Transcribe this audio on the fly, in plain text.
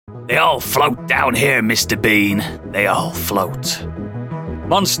They all float down here, Mr. Bean. They all float.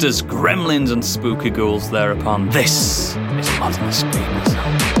 Monsters, gremlins, and spooky ghouls thereupon. This is Modern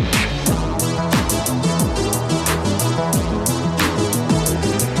Escapism.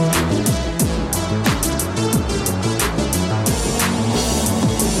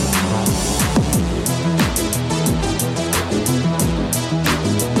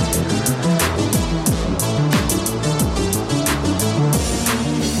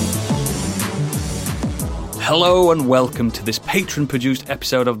 Hello and welcome to this patron-produced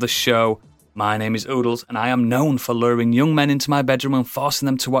episode of the show. My name is Oodles, and I am known for luring young men into my bedroom and forcing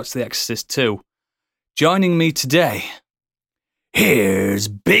them to watch The Exorcist 2. Joining me today, here's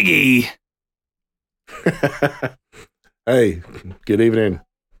Biggie. Hey, good evening.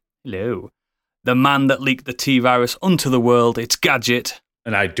 Hello. The man that leaked the T-virus onto the world, it's Gadget.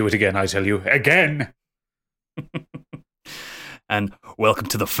 And I'd do it again, I tell you. Again! And welcome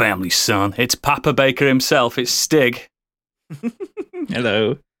to the family, son. It's Papa Baker himself. It's Stig.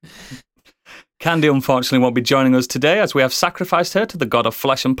 Hello. Candy, unfortunately, won't be joining us today as we have sacrificed her to the god of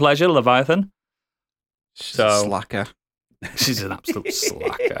flesh and pleasure, Leviathan. She's a slacker. She's an absolute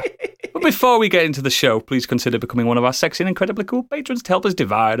slacker. But before we get into the show, please consider becoming one of our sexy and incredibly cool patrons to help us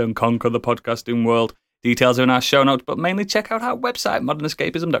divide and conquer the podcasting world. Details are in our show notes, but mainly check out our website,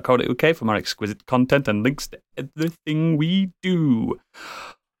 modernescapism.co.uk, for more exquisite content and links to everything we do.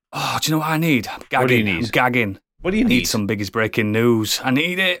 Oh, do you know what I need? I'm gagging. What do you need? I'm gagging. What do you I need? need some Biggie's breaking news. I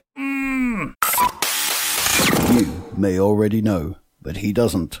need it. You may already know, but he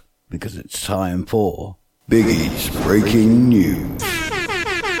doesn't, because it's time for Biggie's Breaking News.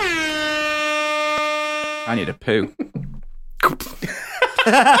 I need a poo.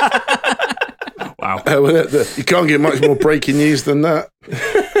 Wow. You can't get much more breaking news than that.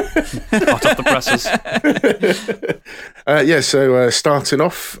 Hot off the presses. So starting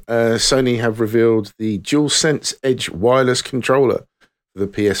off, Sony have revealed the DualSense Edge wireless controller for the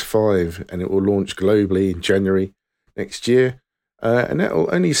PS5, and it will launch globally in January next year. And that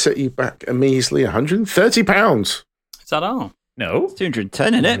will only set you back a measly £130. Is that all? No. It's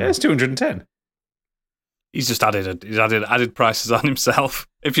 210, isn't it? Yeah, it's 210. He's just added prices on himself.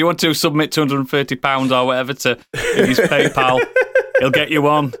 If you want to submit £230 or whatever to his PayPal, he'll get you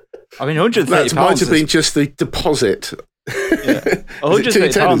one. I mean, £130 That might have been just the deposit. Yeah.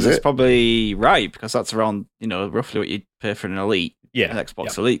 £130 is probably right, because that's around, roughly what you'd pay for an Elite, an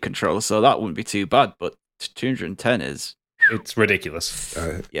Xbox Elite controller, so that wouldn't be too bad, but 210 is... It's ridiculous.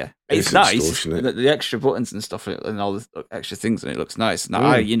 It's nice. The extra buttons and stuff and all the extra things, and it looks nice. Now,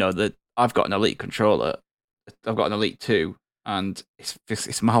 I've got an Elite controller. I've got an Elite 2, and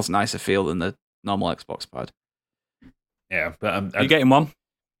it's miles nicer feel than the normal Xbox pad. Yeah, but Are you getting one?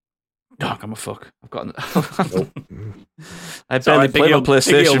 Oh, I'm a fuck. I've got I It's all barely right, play my Biggie'll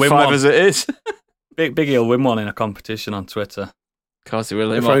PlayStation win 5 one. as it is. Biggie will win one in a competition on Twitter. Of course he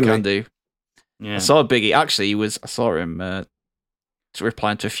will. If What only. can do. Yeah. I saw Biggie. Actually, I saw him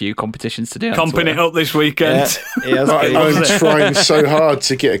replying to a few competitions today. on Comping it Twitter. up this weekend. Yeah, I'm trying so hard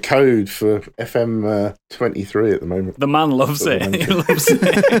to get a code for FM 23 at the moment. The man loves it. He loves it.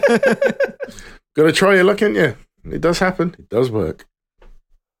 Got to try your luck, ain't you? It does happen. It does work.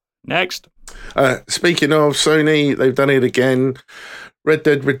 Next. Speaking of Sony, they've done it again. Red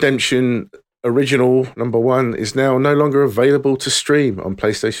Dead Redemption Original #1 is now no longer available to stream on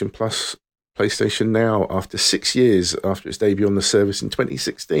PlayStation Plus, PlayStation Now, after 6 years after its debut on the service in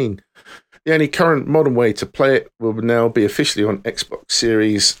 2016. The only current modern way to play it will now be officially on Xbox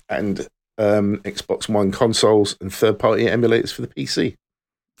Series and Xbox One consoles and third-party emulators for the PC.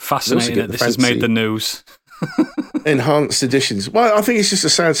 Fascinating get that the this has made fancy- the news. Enhanced editions. Well, I think it's just a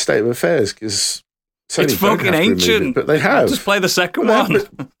sad state of affairs because Sony It's don't fucking have to remove ancient. it, but they have. Just play the second Well, one.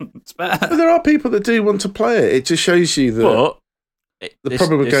 It's better. But there are people that do want to play it. It just shows you that But the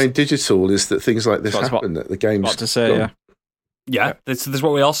problem with going digital is that things like this That's happen. That the game's What to say? gone. Yeah. Yeah, this is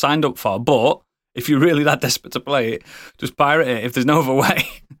what we all signed up for. But if you're really that desperate to play it, just pirate it. If there's no other way,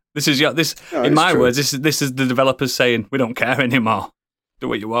 this is your this. No, in it's my true. words, this is the developers saying we don't care anymore. Do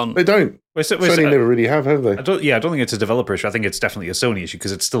what you want. They don't. Sony never really have they? I don't think it's a developer issue. I think it's definitely a Sony issue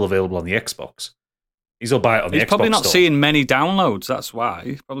because it's still available on the Xbox. He's all buy it on the He's Xbox probably not store. seeing many downloads. That's why.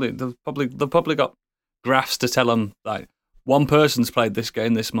 They've probably got graphs to tell them like one person's played this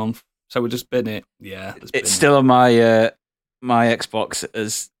game this month, so we're just bin it. Yeah, It's still on my my Xbox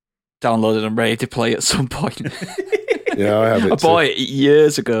as downloaded and ready to play at some point. Yeah, I have it. I bought it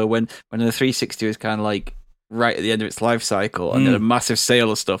years ago when the 360 was kind of like right at the end of its life cycle, and then a massive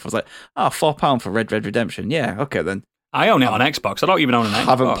sale of stuff. I was like, £4 for Red Dead Redemption. Yeah, okay then. I own it on Xbox. I don't even own an Xbox.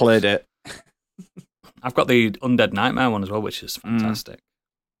 Haven't played it. I've got the Undead Nightmare one as well, which is fantastic.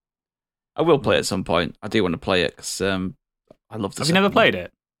 I will play it at some point. I do want to play it because I love the Have you never played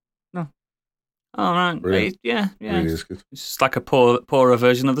it? No. Oh, right. Really? Yeah. Really is good. It's just like a poorer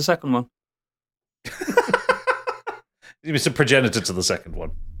version of the second one. It's a progenitor to the second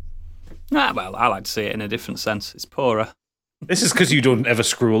one. Ah, well, I like to see it in a different sense. It's poorer. This is because you don't ever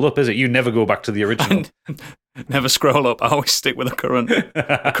scroll up, is it? You never go back to the original. Never scroll up. I always stick with the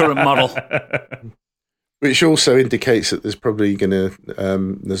current model. Which also indicates that there's probably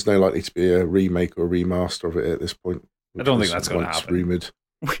there's no likely to be a remake or remaster of it at this point. I don't think that's going to happen. Rumoured.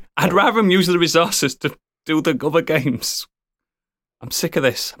 I'd rather them use the resources to do the other games. I'm sick of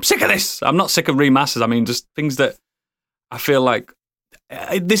this. I'm not sick of remasters. I mean, just things that I feel like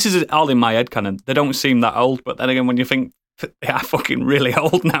this is all in my head canon. They don't seem that old, but then again, when you think they are fucking really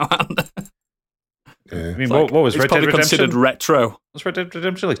old now, Yeah. I mean, what was Red Dead probably Redemption? considered retro. Was Red Dead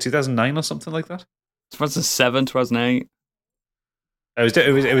Redemption like 2009 or something like that? 2007, 2008. It was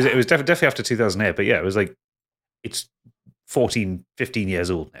definitely after 2008, but yeah, it was like it's 14, 15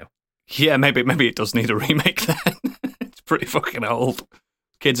 years old now. Yeah, maybe it does need a remake then. It's pretty fucking old.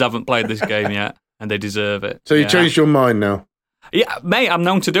 Kids haven't played this game yet, and they deserve it. So you changed your mind now? Yeah, mate, I'm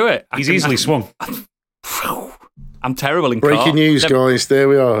known to do it. He's easily swung. I'm terrible in Breaking car. news, guys. There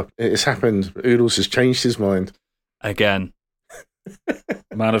we are. It's happened. Oodles has changed his mind. Again.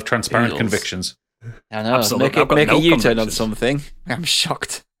 Man of transparent Oodles. convictions. I know. Absolutely. I've got Make no a U-turn on convictions. something. I'm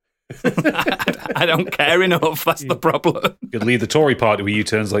shocked. I don't care enough. That's the problem. You could lead the Tory party with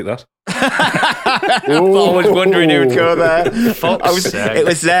U-turns like that. I was wondering who would go there. It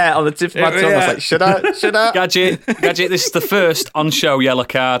was there on the tip of my tongue. I was like, should I? Gadget, this is the first on-show yellow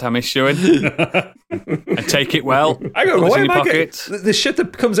card I'm issuing. And take it well. I go, Put it why in am your I pocket. getting the shit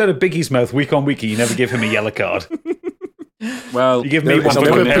that comes out of Biggie's mouth week on week? You never give him a yellow card. Well, You give me No, one it's for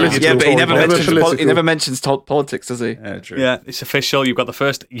never comparing it to Yeah, the but he Tory never party. mentions he never mentions politics, does he? Yeah, true. yeah, it's official. You've got the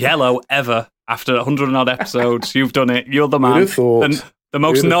first yellow ever after 100 and odd episodes. You've done it. You're the man. Who'd have thought? The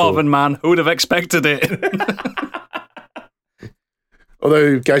most Who'd have northern man. Who would have expected it?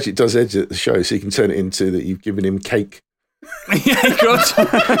 Although Gadget does edit the show, so you can turn it into that you've given him cake. Yeah, good.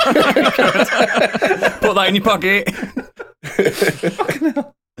 Put that in your pocket.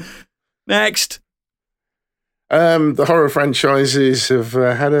 Next. The horror franchises have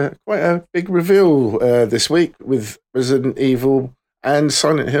had quite a big reveal this week with Resident Evil and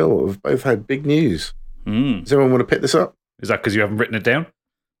Silent Hill have both had big news. Does anyone want to pick this up? Is that because you haven't written it down?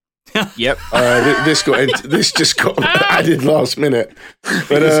 Yep. This just got added last minute.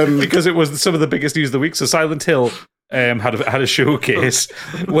 But Because it was some of the biggest news of the week. So Silent Hill had a showcase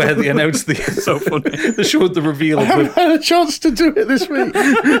where they announced So funny. they showed the reveal I of haven't had a chance to do it this week.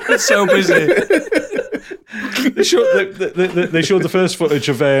 It's so busy. they showed the first footage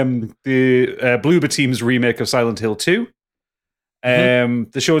of the Bloober Team's remake of Silent Hill 2.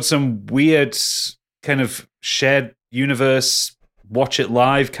 They showed some weird kind of shared universe, watch it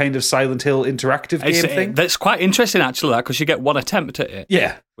live kind of Silent Hill interactive game thing. That's quite interesting, actually, because you get one attempt at it,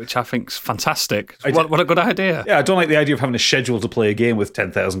 Yeah. which I think's fantastic. I What a good idea. Yeah, I don't like the idea of having a schedule to play a game with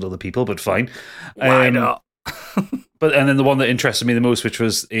 10,000 other people, but fine. Why not? And then the one that interested me the most, which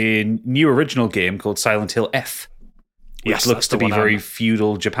was a new original game called Silent Hill F, which Yes, looks that's to the be one very I'm-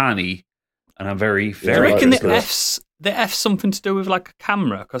 feudal Japan-y, and I'm very, Do you very... reckon like the this. F's something to do with like a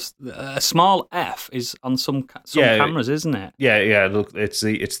camera? Because a small F is on some Yeah. cameras, isn't it? Yeah, look, it's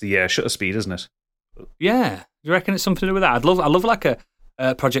the shutter speed, isn't it? Yeah. Do you reckon it's something to do with that? I'd love like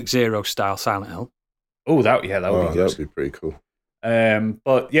a Project Zero style Silent Hill. Oh, that would be That good. would be pretty cool.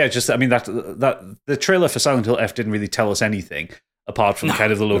 But yeah, just I mean that the trailer for Silent Hill F didn't really tell us anything apart from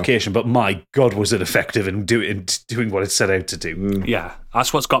kind of the location. But my God, was it effective in doing what it set out to do? Yeah,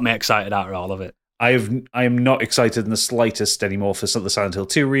 that's what's got me excited out of all of it. I am not excited in the slightest anymore for the Silent Hill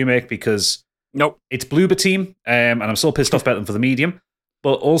 2 remake because Nope. it's Bloober Team, and I'm still pissed off about them for the medium.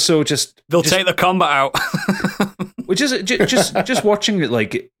 But also They'll take the combat out. which is just watching it,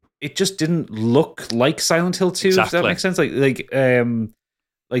 like it just didn't look like Silent Hill 2. If Exactly. that makes sense,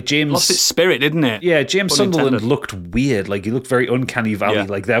 like James Lost its spirit, didn't it? Yeah, James Pun Sunderland intended. looked weird. Like he looked very uncanny valley. Yeah.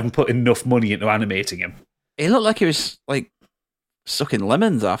 Like they haven't put enough money into animating him. He looked like he was like sucking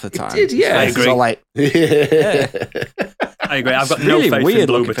lemons half the time. did, yeah. I His face agree. was all like, I agree. I've got It's no really faith weird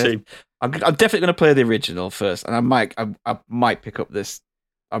in looking Bloober for Team. I'm definitely going to play the original first, and I might pick up this.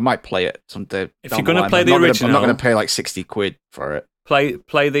 I might play it someday. If down you're the gonna line. play I'm the not gonna- I'm original- not going to pay like £60 for it. Play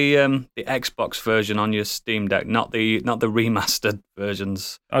the Xbox version on your Steam Deck, not the remastered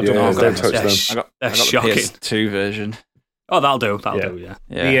versions. I don't Yeah, know. don't touch They're them. sh- I got they're the shocking. PS2 version. Oh, that'll do. Yeah. Do.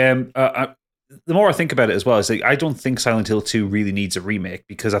 Yeah. Yeah. The more I think about it as well, is like I don't think Silent Hill 2 really needs a remake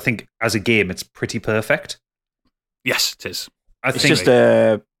because I think as a game it's pretty perfect. Yes, it is. I It's think just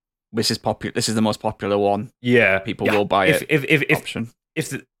a this is popular. This is the most popular one. Yeah, People will buy it. Option.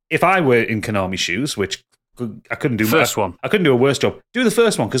 If I were in Konami's shoes, which I couldn't do, I couldn't do a worse job. Do the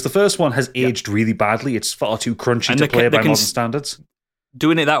first one, because the first one has aged really badly. It's far too crunchy to play by modern standards.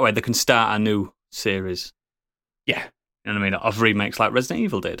 Doing it that way, they can start a new series. Yeah, you know what I mean, of remakes like Resident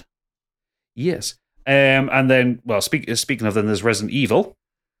Evil did. Yes, and then, well, speaking of them, there's Resident Evil,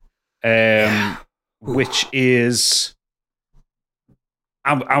 which is,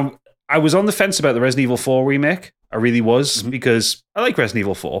 I was on the fence about the Resident Evil 4 remake. I really was, because I like Resident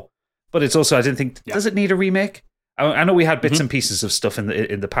Evil 4, but it's also, I didn't think, does it need a remake? I know we had bits and pieces of stuff in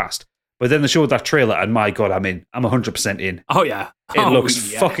the past, but then they showed that trailer, and my God, I'm in. I'm 100% in. Oh yeah, it looks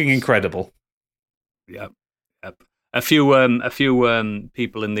fucking incredible. Yep. A few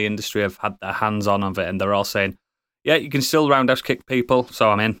people in the industry have had their hands on of it, and they're all saying, "Yeah, you can still roundhouse kick people."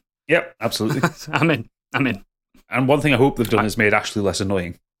 So I'm in. Yep, absolutely. I'm in. And one thing I hope they've done is made Ashley less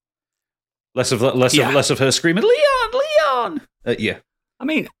annoying. Less of her screaming, "Leon!" Yeah. I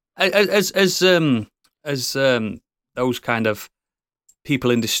mean, as those kind of people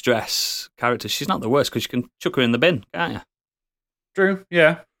in distress characters, she's not the worst, because you can chuck her in the bin, can't you? True.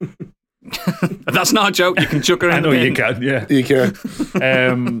 Yeah. That's not a joke. You can chuck her in the bin. I know you can. Yeah, you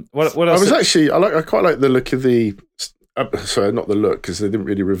can. What else? I quite like the look of the. Sorry, not the look, because they didn't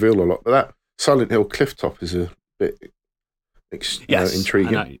really reveal a lot. But that Silent Hill clifftop is a bit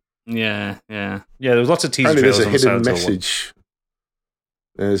intriguing. Yeah. There was lots of teaser trailers. There's a hidden message.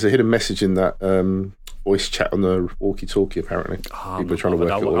 There's a hidden message in that voice chat on the walkie-talkie. Apparently, people are trying to work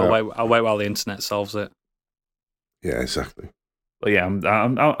it all out. I'll wait while the internet solves it. Yeah, exactly. Well, yeah,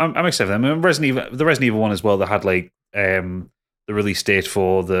 I'm excited for them. The Resident Evil one as well. They had the release date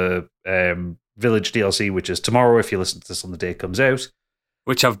for the Village DLC, which is tomorrow. If you listen to this on the day it comes out,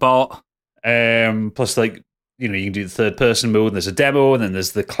 which I've bought. Plus, you can do the third person mode, and there's a demo, and then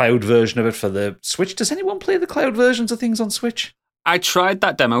there's the cloud version of it for the Switch. Does anyone play the cloud versions of things on Switch? I tried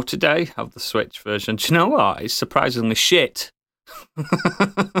that demo today of the Switch version. Do you know what? It's surprisingly shit.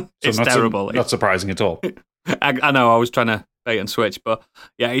 It's terrible. Not surprising at all. I know. I was trying to bait and switch, but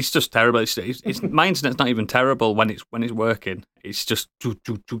yeah, it's just terrible. It's my internet's not even terrible when it's working. It's just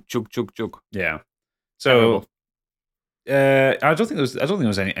chug. Yeah. So I don't think there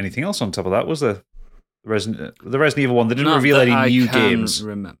was anything else on top of that, was there? The Resident Evil one. They didn't reveal any new games.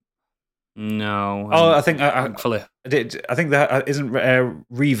 Remember. No. Oh, I think thankfully. I think that isn't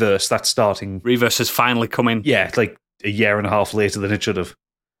Reverse that's starting. Reverse is finally coming. Yeah, it's like a year and a half later than it should have.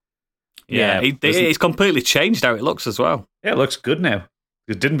 Yeah, it's completely changed how it looks as well. Yeah, it looks good now.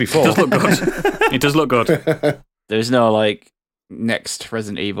 It didn't before. It does look good. It does look good. There's no next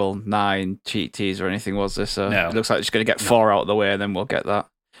Resident Evil 9 cheat tease or anything, was there? So it looks like it's going to get 4 out of the way, and then we'll get that.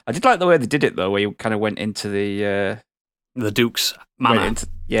 I did like the way they did it though, where you kind of went into the Duke's manor.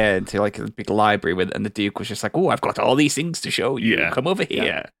 Into like a big library with, and the Duke was just like, "Oh, I've got all these things to show you. Come over here."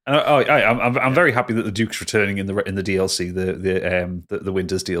 Yeah. I'm very happy that the Duke's returning in the DLC, the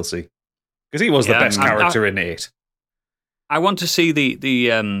Winters DLC, because he was the best character in 8. I want to see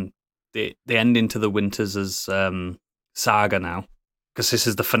the ending to the Winters as saga now, because this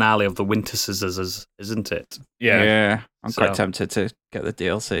is the finale of the Winterses, isn't it? Yeah. I'm quite tempted to get the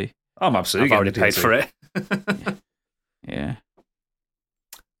DLC. I'm absolutely. I've already paid for it. Yeah.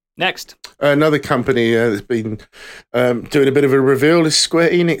 Next, another company that's been doing a bit of a reveal is Square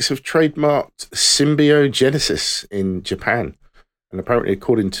Enix have trademarked Symbiogenesis in Japan. And apparently,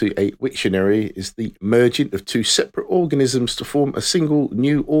 according to a Wiktionary, is the merging of 2 separate organisms to form a single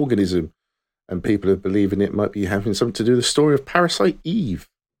new organism. And people are believing it might be having something to do with the story of Parasite Eve.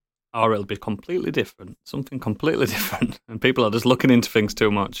 Or it'll be completely different. Something completely different. And people are just looking into things too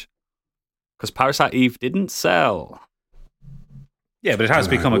much. Because Parasite Eve didn't sell. Yeah, but it has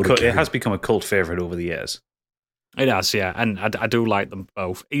become a cult favorite over the years. It has, yeah, and I do like them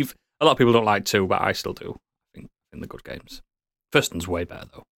both. Eve, a lot of people don't like 2, but I still do. I think they're good games. First one's way better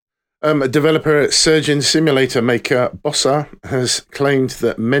though. A developer, surgeon simulator maker Bossa has claimed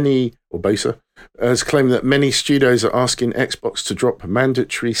that many studios are asking Xbox to drop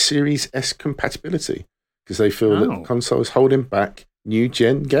mandatory Series S compatibility because they feel that the console is holding back new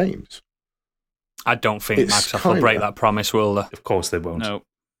gen games. I don't think Microsoft will break that promise, will they? Of course they won't. No.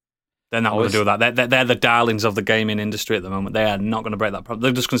 They're not going to do that. They're the darlings of the gaming industry at the moment. They are not going to break that promise.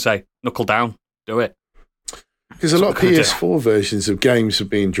 They're just going to say, knuckle down, do it. Because a lot of PS4 versions of games are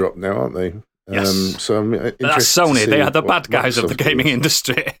being dropped now, aren't they? Yes. So I'm interested. That's Sony. They are the bad guys of the gaming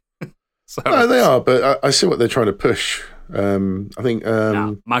industry. No, they are, but I see what they're trying to push. I think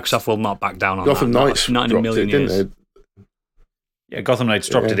Microsoft will not back down on Gotham Knights not in a million years. Didn't they? Yeah, Gotham Knights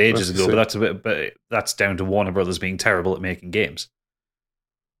dropped it ages ago, but that's down to Warner Brothers being terrible at making games.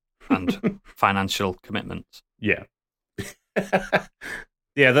 and financial commitments. Yeah.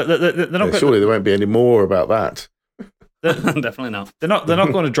 Yeah, they're not. Surely there won't be any more about that. Definitely not. They're not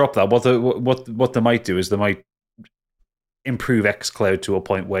going to drop that. What they might do is they might improve xCloud to a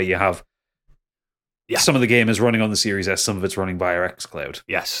point where you have some of the game is running on the Series S, some of it's running via xCloud.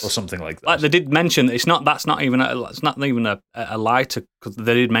 Yes, or something like that. Like they did mention, that's not even a lie to, because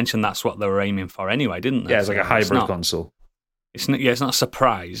they did mention that's what they were aiming for anyway, didn't they? Yeah, it's like a hybrid console. It's not a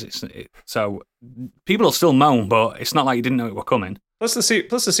surprise. So people will still moan, but it's not like you didn't know it were coming. Plus the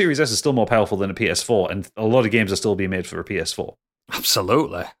Series S is still more powerful than a PS4, and a lot of games are still being made for a PS4.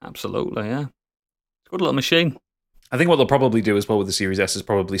 Absolutely, yeah. Good little machine. I think what they'll probably do as well with the Series S is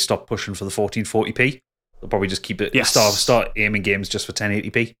probably stop pushing for the 1440p. They'll probably just keep it, start aiming games just for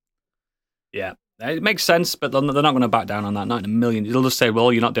 1080p. Yeah, it makes sense, but they're not going to back down on that. Not in a million. They'll just say,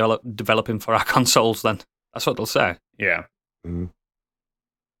 well, you're not developing for our consoles then. That's what they'll say. Yeah.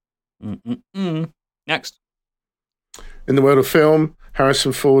 Next. In the world of film,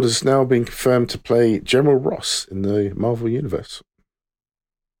 Harrison Ford has now been confirmed to play General Ross in the Marvel Universe.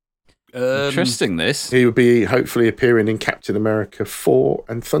 Interesting, this. He will be hopefully appearing in Captain America 4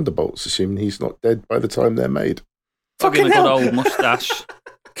 and Thunderbolts, assuming he's not dead by the time they're made. Fucking hell. A good old mustache.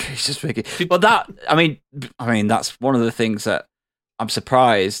 He's just making... Well, I mean, that's one of the things that I'm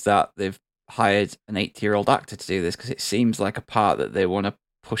surprised that they've hired an 80-year-old actor to do this, because it seems like a part that they want to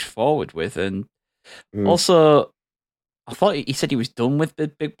push forward with. And also, I thought he said he was done with the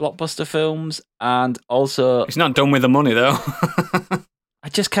big blockbuster films, and also... He's not done with the money, though. I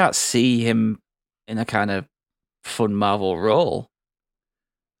just can't see him in a kind of fun Marvel role.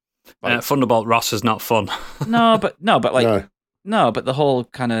 Like, Thunderbolt Ross is not fun. but the whole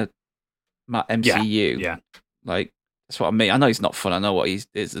kind of MCU. Yeah. Like, that's what I mean. I know he's not fun. I know what he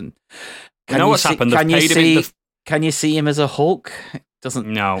is. And what's happened? Can you see him as a Hulk? It doesn't.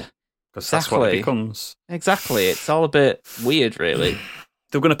 No, because that's what it becomes. Exactly. It's all a bit weird, really.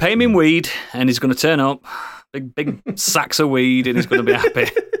 They're going to pay him in weed, and he's going to turn up, big sacks of weed, and he's going to be happy.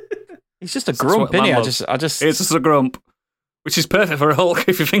 He's just a grump, isn't he? It's just a grump, which is perfect for a Hulk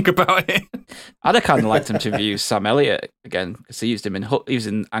if you think about it. I'd have kind of liked him to have used Sam Elliott again, because he used him in Hulk. He was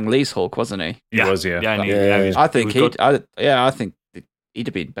in Ang Lee's Hulk, wasn't he? He was, yeah. I think he'd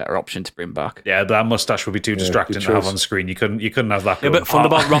have been a better option to bring back. Yeah, that mustache would be too distracting to have on screen. You couldn't have that. Yeah, but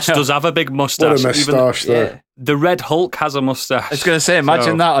Thunderbolt Ross does have a big mustache. What a mustache, though. The Red Hulk has a mustache. I was going to say,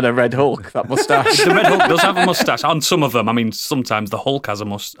 imagine that on a Red Hulk, that mustache. The Red Hulk does have a mustache on some of them. I mean, sometimes the Hulk has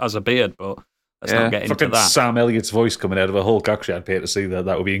a beard, but let's not get into that. Sam Elliott's voice coming out of a Hulk, actually, I'd pay to see that.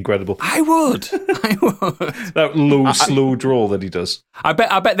 That would be incredible. I would. That low, slow drawl that he does. I bet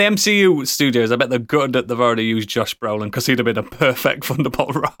the MCU studios, they're good that they've already used Josh Brolin, because he'd have been a perfect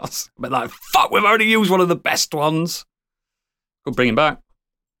Thunderbolt Ross. But we've already used one of the best ones. We'll bring him back.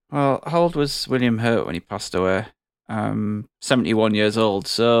 Well, how old was William Hurt when he passed away? 71 years old.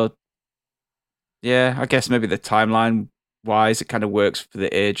 So, yeah, I guess maybe the timeline-wise, it kind of works for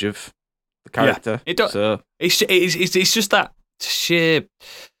the age of the character. Yeah, it does. So, it's just that sheer...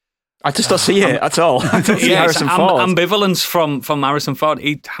 I just don't see it at all. I don't see Harrison Ford. Ambivalence from Harrison Ford.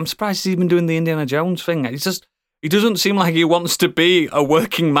 I'm surprised he's even doing the Indiana Jones thing. He doesn't seem like he wants to be a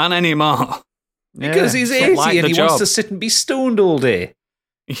working man anymore. Because he's 80 and he wants to sit and be stoned all day.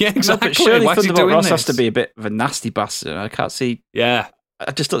 Yeah, exactly. No, but surely Thunderbolt Ross has to be a bit of a nasty bastard. I can't see... Yeah.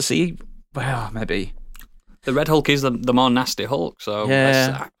 I just don't see... Well, maybe. The Red Hulk is the more nasty Hulk, so...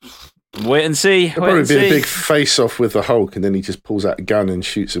 Yeah. Wait and see. It'll probably be a big face-off with the Hulk, and then he just pulls out a gun and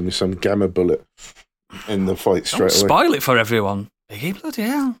shoots him with some gamma bullet in the fight straight away. Spoil it for everyone. Bloody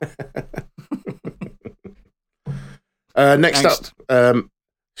hell. Next up,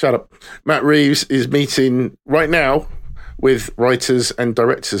 shut up. Matt Reeves is meeting right now with writers and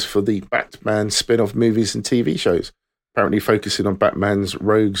directors for the Batman spin-off movies and TV shows, apparently focusing on Batman's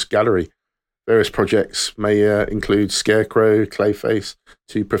Rogues Gallery. Various projects may include Scarecrow, Clayface,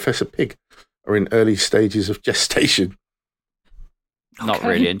 to Professor Pig, are in early stages of gestation. Not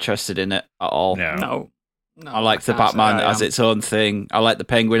really interested in it at all. No. I like the Batman as its own thing. I like the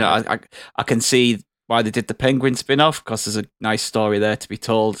Penguin. I can see why they did the Penguin spin-off, because there's a nice story there to be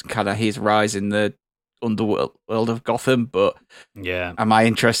told, kind of his rise in the underworld of Gotham. But am I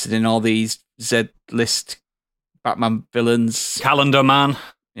interested in all these Z-list Batman villains? Calendar Man.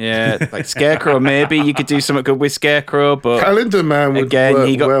 Yeah, like Scarecrow, maybe you could do something good with Scarecrow, but Calendar Man would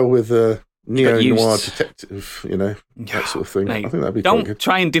work well with a neo-noir detective, that sort of thing. Mate, I think that'd be don't quite good.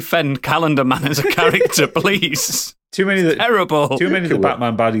 try and defend Calendar Man as a character, please. Terrible. Too many of the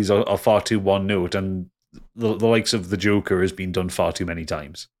Batman baddies are far too one-note, and the likes of the Joker has been done far too many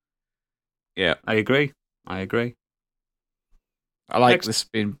times. Yeah, I agree. I I like this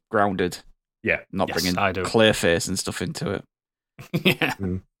being grounded. Yeah. Not bringing I do. Clearface and stuff into it. Yeah.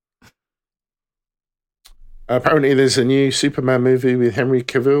 Apparently, there's a new Superman movie with Henry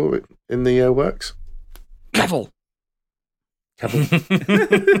Cavill in the works. Cavill.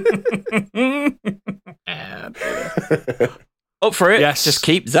 Up for it. Yes. Just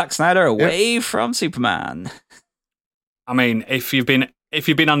keep Zack Snyder away from Superman. I mean, if you've been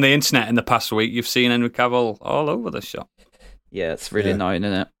on the internet in the past week, you've seen Henry Cavill all over the shop. Yeah, it's really annoying,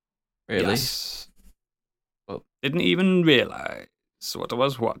 isn't it? Really. Yes. Well, didn't even realise what I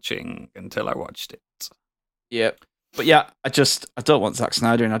was watching until I watched it. Yeah. But yeah, I don't want Zack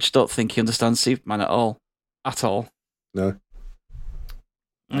Snyder, and I just don't think he understands Superman at all. At all. No.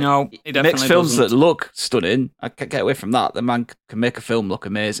 No, he definitely makes films doesn't. that look stunning. I can't get away from that. The man can make a film look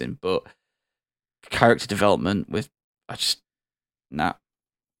amazing, but character development nah.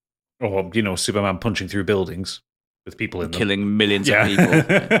 Or, Superman punching through buildings with people in them. Killing millions of people.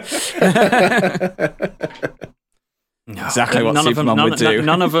 No, Exactly what Superman would do.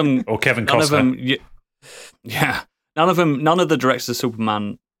 None of them. Or Kevin None of Costner. them. Yeah. None of the directors of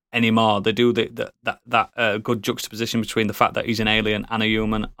Superman anymore. They do that good juxtaposition between the fact that he's an alien and a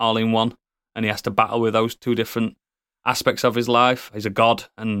human all in one, and he has to battle with those two different aspects of his life. He's a god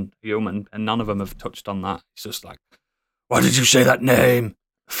and a human, and none of them have touched on that. It's just like, why did you say that name?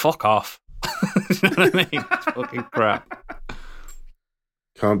 Fuck off. You know what I mean? It's fucking crap.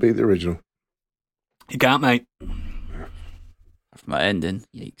 Can't beat the original. You can't, mate. From that ending.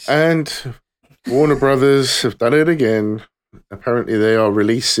 Yikes. And Warner Brothers have done it again. Apparently, they are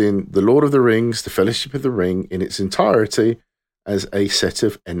releasing The Lord of the Rings, The Fellowship of the Ring, in its entirety as a set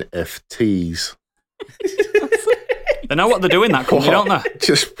of NFTs. They know what they're doing, that company, don't they?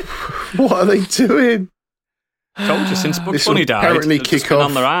 Just, what are they doing? Told you, since Bugs This Bunny will died, apparently they've just kick been off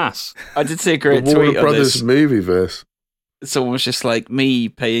on their ass. I did see a great the Warner tweet on Brothers this. movieverse. Someone was just like, me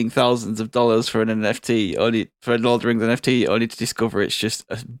paying thousands of dollars for an NFT, only for a Lord of the Rings NFT, only to discover it's just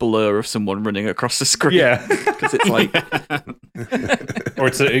a blur of someone running across the screen. Yeah. Because it's like... Or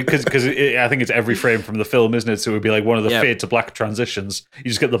it's because I think it's every frame from the film, isn't it? So it would be like one of the fade to black transitions. You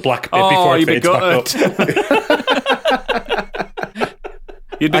just get the black bit before it fades back up.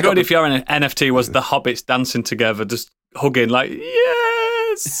 You'd be good if your NFT was the hobbits dancing together, just hugging, like,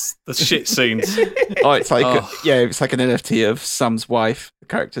 yes! The shit scenes. Oh, it's like it's like an NFT of Sam's wife. The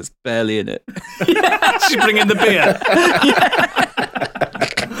character's barely in it. Yeah, she's bringing the beer.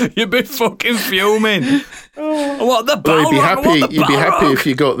 You'd be fucking fuming. What the Well, Balrog? you'd be happy if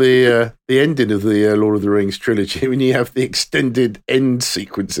you got the ending of the Lord of the Rings trilogy when you have the extended end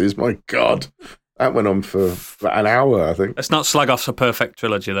sequences. My God, that went on for about an hour, I think. Let's not slag off a perfect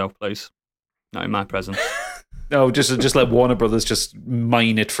trilogy, though, please. Not in my presence. No, just let Warner Brothers just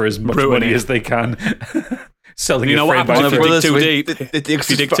mine it for as much Ruin money it. as they can. Selling You it know frame what by happens frame. if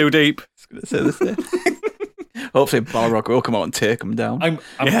you dig too deep? Hopefully Balrog will come out and take them down. I'm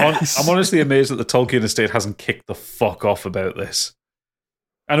honestly amazed that the Tolkien estate hasn't kicked the fuck off about this.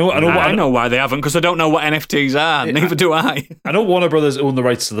 I know why they haven't, because I don't know what NFTs are. Neither do I. I know Warner Brothers own the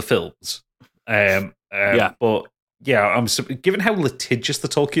rights to the films. But yeah, given how litigious the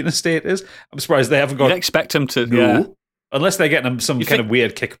Tolkien estate is, I'm surprised they haven't got. You'd expect them to, yeah. Unless they're getting some kind of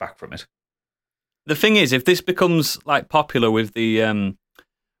weird kickback from it. The thing is, if this becomes like popular with the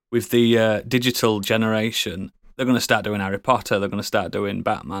digital generation, they're going to start doing Harry Potter. They're going to start doing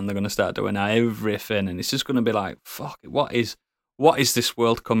Batman. They're going to start doing everything, and it's just going to be like, fuck it. What is this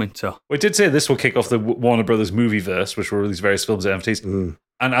world coming to? We did say this will kick off the Warner Brothers movieverse, which will release various films and NFTs.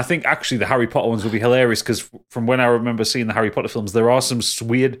 And I think actually the Harry Potter ones will be hilarious because from when I remember seeing the Harry Potter films, there are some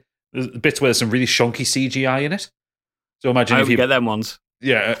weird bits where there's some really shonky CGI in it. So imagine if you get them ones.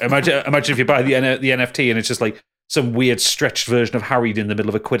 Yeah, imagine if you buy the NFT and it's just like some weird stretched version of Harry in the middle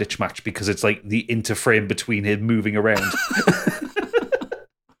of a Quidditch match because it's like the interframe between him moving around.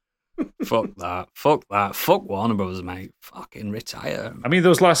 Fuck that. Fuck Warner Brothers, mate. Fucking retire. I mean,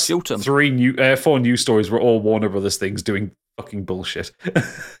 those last 4 news stories were all Warner Brothers things doing fucking bullshit.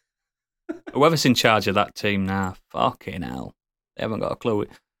 Whoever's in charge of that team now, fucking hell. They haven't got a clue.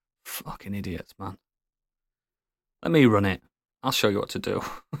 Fucking idiots, man. Let me run it. I'll show you what to do.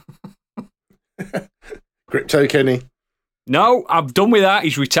 Crypto Kenny. No, I'm done with that.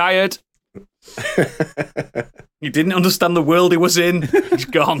 He's retired. He didn't understand the world he was in. He's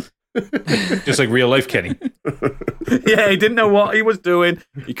gone. Just like real life Kenny. Yeah, he didn't know what he was doing.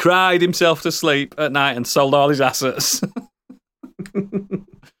 He cried himself to sleep at night and sold all his assets.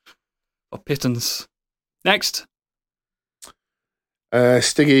 For pittance. Next.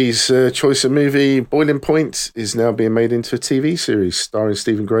 Stiggy's choice of movie, Boiling Point, is now being made into a TV series starring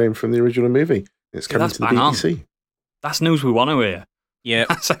Stephen Graham from the original movie. It's coming to the BBC. That's news we want to hear. Yeah.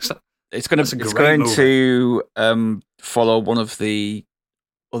 It's going movie. to follow one of the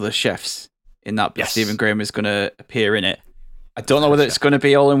other chefs in that, but Yes. Stephen Graham is going to appear in it. I don't know whether it's going to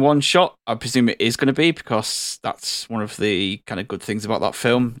be all in one shot. I presume it is going to be, because that's one of the kind of good things about that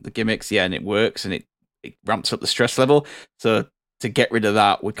film. The gimmicks, and it works, and it ramps up the stress level. So to get rid of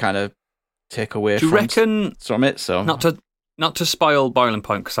that would kind of take away Do you reckon, from it. So not to spoil Boiling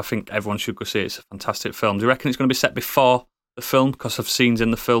Point, because I think everyone should go see it. It's a fantastic film. Do you reckon it's going to be set before the film, because of scenes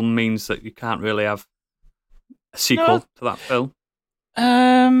in the film means that you can't really have a sequel to that film?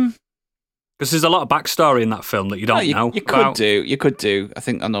 Because there's a lot of backstory in that film that you don't know. You could do. I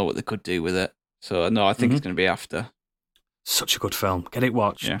think I know what they could do with it. So no, I think it's going to be after. Such a good film. Get it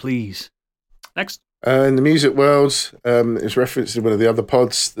watched, please. Next. In the music world, it's referenced in one of the other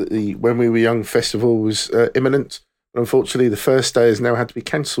pods that the When We Were Young festival was imminent. But unfortunately, the first day has now had to be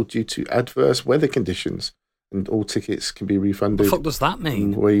cancelled due to adverse weather conditions, and all tickets can be refunded. What the fuck does that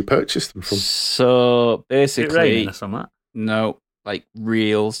mean? Where you purchased them from. So basically, Is it raining or something? No, like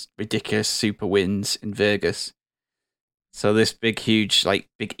real ridiculous super winds in Vegas. So this big, huge,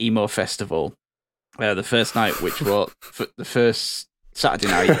 big emo festival. The first night, which was the first Saturday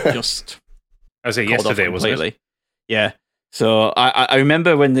night, just I was yesterday, wasn't it? Yeah. So I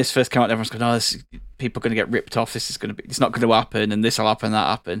remember when this first came out, everyone's going, "Oh, people are going to get ripped off. It's not going to happen, and this will happen, that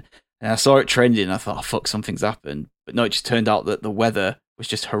happen." And I saw it trending, and I thought, "Oh fuck, something's happened." But no, it just turned out that the weather was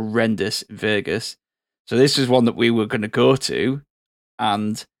just horrendous in Vegas. So this was one that we were going to go to,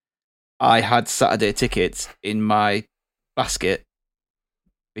 and I had Saturday tickets in my basket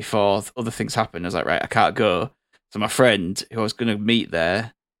before other things happened. I was like, right, I can't go. So my friend, who I was going to meet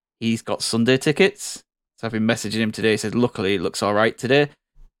there, he's got Sunday tickets. So I've been messaging him today. He said, luckily, it looks all right today.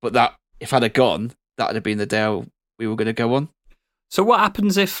 But that, if I'd have gone, that would have been the day we were going to go on. So what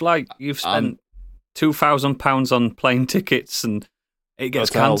happens if, you've spent £2,000 on plane tickets and it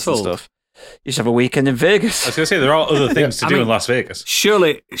gets cancelled? You should have a weekend in Vegas. I was going to say, there are other things to do in Las Vegas.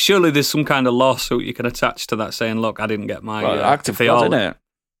 Surely there's some kind of lawsuit you can attach to that saying, look, I didn't get my... act of God, isn't it?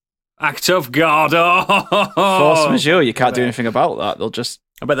 Act of God. Oh. Force majeure. You can't do anything about that. They'll just...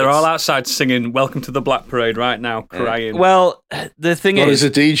 I bet they're all outside singing Welcome to the Black Parade right now, crying. Well, the thing is... He's a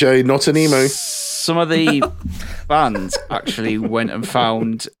DJ, not an emo. Some of the bands actually went and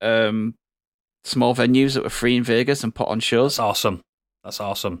found small venues that were free in Vegas and put on shows. That's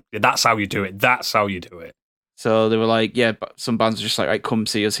awesome. Yeah, that's how you do it. So they were like, yeah, but some bands are just like, right, come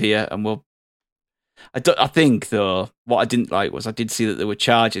see us here and we'll... I think, though, what I didn't like was I did see that they were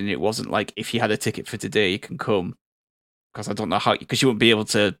charging. It wasn't like, if you had a ticket for today, you can come. Because I don't know how... Because you wouldn't be able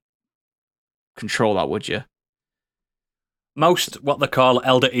to control that, would you? Most, what they call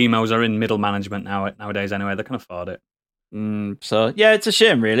elder emos, are in middle management nowadays anyway. They can afford it. So, yeah, it's a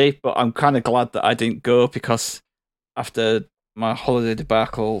shame, really. But I'm kind of glad that I didn't go, because after my holiday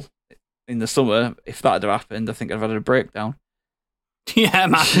debacle in the summer, if that had happened, I think I'd have had a breakdown. Yeah,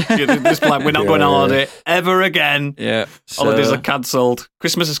 man. Just like, we're not going on holiday ever again. Yeah. Holidays are cancelled.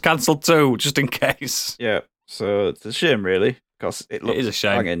 Christmas is cancelled too, just in case. Yeah. So it's a shame, really, because it is a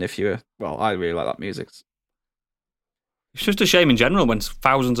shame. Banging if you... Well, I really like that music. It's just a shame in general when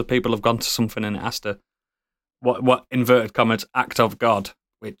thousands of people have gone to something and it has to, what inverted commas, act of God,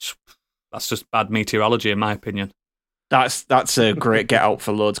 which, that's just bad meteorology in my opinion. That's a great get out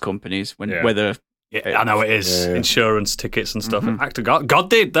for loads of companies whether... Yeah, I know it is. Yeah. Insurance tickets and stuff. Act of God. God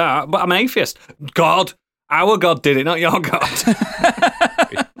did that, but I'm atheist. God. Our God did it, not your God.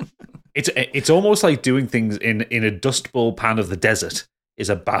 It's almost like doing things in a Dust Bowl pan of the desert is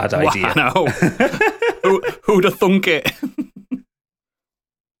a bad idea. Well, I know. Who'd have thunk it?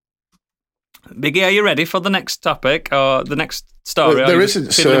 Biggie, are you ready for the next topic or the next story? Well, there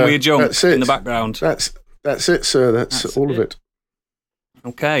isn't, fiddling with your junk in the background. That's it, sir. That's all of it.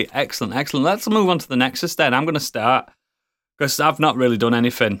 Okay, excellent. Let's move on to the Nexus then. I'm going to start because I've not really done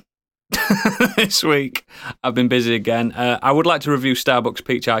anything this week. I've been busy again. I would like to review Starbucks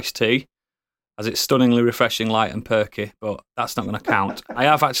Peach Iced Tea, as it's stunningly refreshing, light and perky, but that's not going to count. I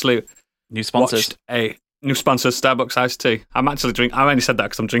have actually watched a new sponsor, Starbucks Iced Tea. I'm actually drinking. I only said that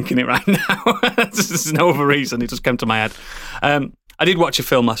because I'm drinking it right now. There's no other reason. It just came to my head. I did watch a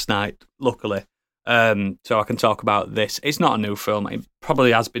film last night, luckily. So I can talk about this. It's not a new film. It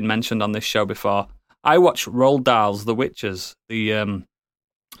probably has been mentioned on this show before. I watched Roald Dahl's The Witches, the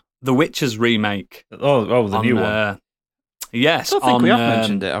Witches remake. Oh, the new one. Yes. I don't think we have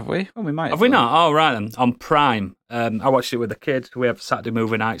mentioned it, have we? Well, we might. Have we not? Oh, right then. On Prime. I watched it with the kids. We have Saturday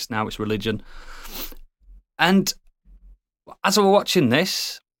movie nights now. It's religion. And as I was watching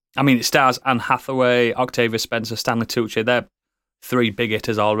this, I mean, it stars Anne Hathaway, Octavia Spencer, Stanley Tucci. They're three big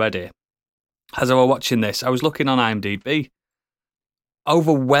hitters already. as I was watching this, I was looking on IMDb.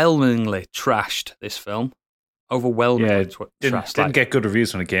 Overwhelmingly trashed this film. Overwhelmingly trashed. Didn't get good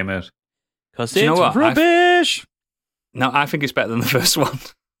reviews when it came out. Because it's rubbish. No, I think it's better than the first one.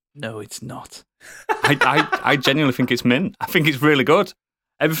 No, it's not. I genuinely think it's mint. I think it's really good.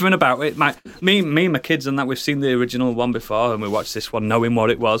 Everything about it. Me and my kids and that, we've seen the original one before and we watched this one knowing what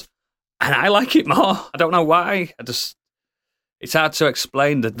it was. And I like it more. I don't know why. It's hard to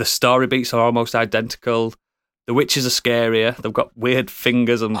explain. The story beats are almost identical. The witches are scarier. They've got weird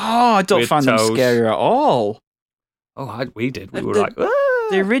fingers and I don't find them scary at all. Oh, we did. We were like, ah!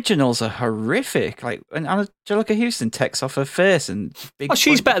 The originals are horrific. Like, and Angelica Houston takes off her face and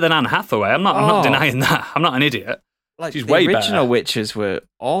she's better than Anne Hathaway. I'm not denying that. I'm not an idiot. Like, she's the way original better. witches were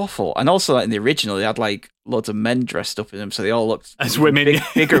awful, and also like, in the original they had like loads of men dressed up in them, so they all looked as women,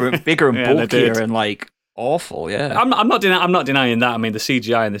 bigger and yeah, bulkier and like awful. Yeah, I'm not denying that. I mean, the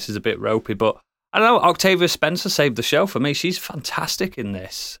CGI in this is a bit ropey, but I don't know. Octavia Spencer saved the show for me. She's fantastic in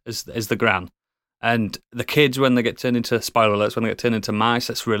this as the Gran. And the kids, when they get turned into, spoiler alerts, when they get turned into mice,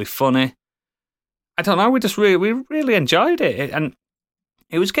 that's really funny. I don't know, we really enjoyed it. And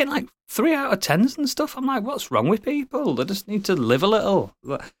it was getting like 3 out of 10s and stuff. I'm like, what's wrong with people? They just need to live a little.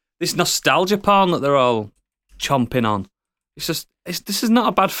 This nostalgia porn that they're all chomping on. This is not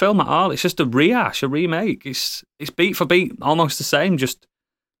a bad film at all. It's just a rehash, a remake. It's beat for beat, almost the same, just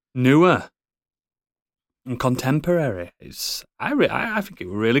newer and contemporary. I think it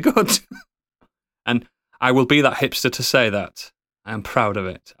was really good. And I will be that hipster to say that. I am proud of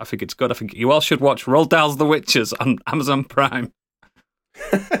it. I think it's good. I think you all should watch Roald Dahl's The Witches on Amazon Prime.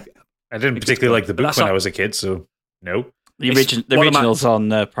 I didn't particularly like the book when I was a kid, so no. The original's on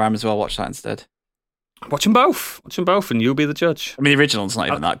Prime as well. Watch that instead. Watch them both. Watch them both, and you'll be the judge. I mean, the original's not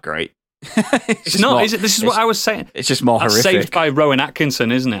even that great. It's not, more, is it? This is what I was saying. It's just more horrific. Saved by Rowan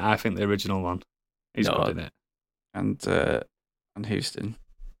Atkinson, isn't it? I think the original one. He's good in it. And Houston.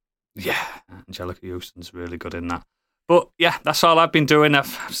 Yeah, Angelica Houston's really good in that. But yeah, that's all I've been doing.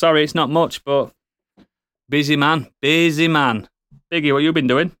 Sorry, it's not much, but busy man. Biggie, what you been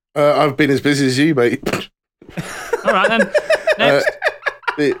doing? I've been as busy as you, mate. All right then. Next.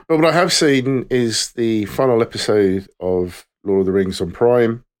 But what I have seen is the final episode of Lord of the Rings on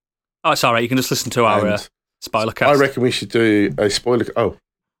Prime. Oh, it's all right. You can just listen to our spoiler cast. I reckon we should do a spoiler.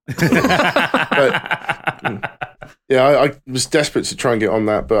 Yeah, I was desperate to try and get on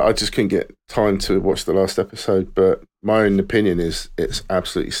that, but I just couldn't get time to watch the last episode. But my own opinion is it's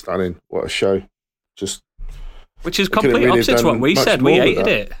absolutely stunning. What a show. Which is completely opposite to what we said. We hated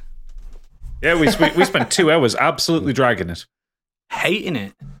it. Yeah, we spent 2 hours absolutely dragging it. Hating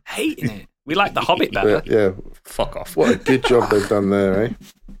it. We like The Hobbit better. Yeah. Fuck off. What a good job they've done there, eh?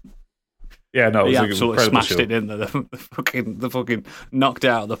 Yeah, no, He it was absolutely smashed show. it, didn't they? The fucking knocked it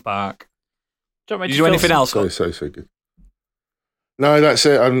out of the park. Did you do anything else? So good. No, that's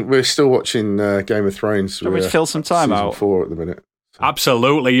it. We're still watching Game of Thrones. Do you want me to fill some time out? 4 at the minute. So.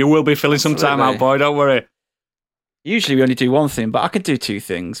 Absolutely. You will be filling some time out, boy. Don't worry. Usually we only do one thing, but I could do 2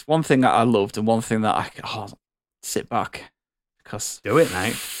 things. One thing that I loved and one thing that I could sit back. Because do it,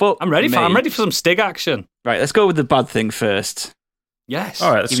 mate. I'm ready for some Stig action. Right, let's go with the bad thing first. Yes.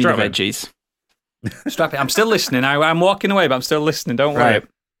 All right, let's strap the veggies. Strap it. I'm still listening. I'm walking away, but I'm still listening. Don't worry. Right.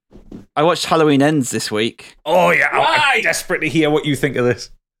 I watched Halloween Ends this week. Oh, yeah. I desperately hear what you think of this.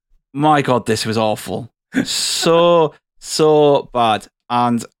 My God, this was awful. So bad.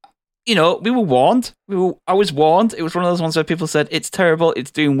 And, we were warned. I was warned. It was one of those ones where people said, it's terrible.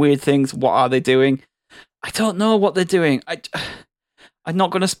 It's doing weird things. What are they doing? I don't know what they're doing. I'm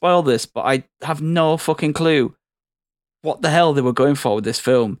not going to spoil this, but I have no fucking clue what the hell they were going for with this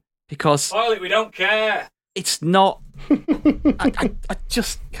film. Because... Spoil it, we don't care. It's not... I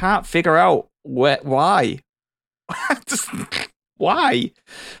just can't figure out why. Why?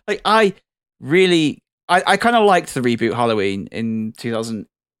 Like, I kind of liked the reboot Halloween in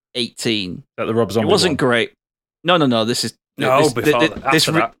 2018. That the Rob Zombie It wasn't one. great. No, this is...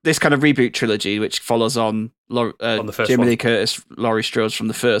 this kind of reboot trilogy, which follows on the first Jamie one. Lee Curtis, Laurie Strode from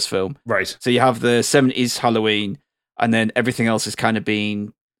the first film. Right. So you have the 70s Halloween, and then everything else is kind of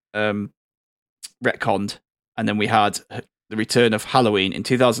being retconned. And then we had the return of Halloween in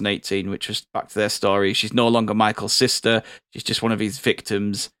 2018, which was back to their story. She's no longer Michael's sister. She's just one of his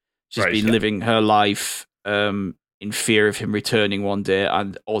victims. She's been living her life in fear of him returning one day,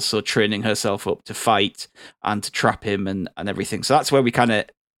 and also training herself up to fight and to trap him and everything. So that's where we kind of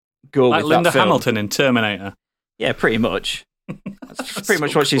go like with Linda that film. Hamilton in Terminator. Yeah, pretty much. That's pretty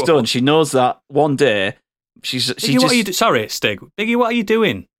much what she's done. She knows that one day Biggie, what are you sorry, Stig. Biggie, what are you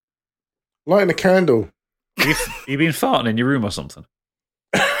doing? Lighting a candle. You been farting in your room or something?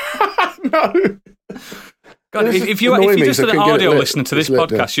 No. God, if you're just an audio listener to this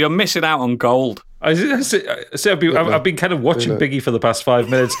podcast, you're missing out on gold. I've been kind of watching Biggie for the past 5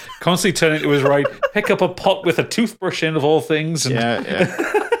 minutes, constantly turning to his right, pick up a pot with a toothbrush in, of all things. And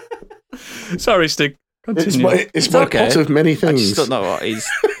Sorry, Stig. Continue. It's my pot of many things. I just don't know what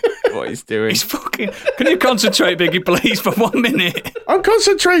he's doing. He's fucking. Can you concentrate, Biggie, please, for 1 minute? I'm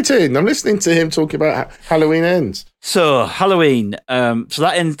concentrating. I'm listening to him talk about Halloween Ends. So Halloween. So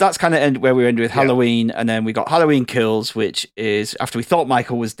that ends. That's kind of where we end with Halloween, and then we got Halloween Kills, which is after we thought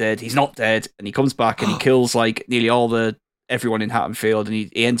Michael was dead. He's not dead, and he comes back and he kills like nearly everyone in Haddonfield, and he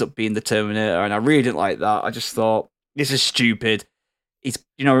ends up being the Terminator. And I really didn't like that. I just thought this is stupid. He's,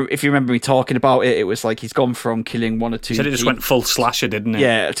 if you remember me talking about it, it was like he's gone from killing one or two. You said it just went full slasher, didn't it?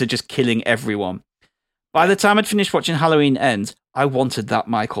 Yeah, to just killing everyone. By the time I'd finished watching Halloween Ends, I wanted that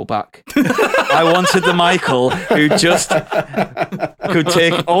Michael back. I wanted the Michael who just could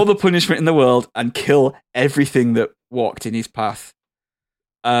take all the punishment in the world and kill everything that walked in his path.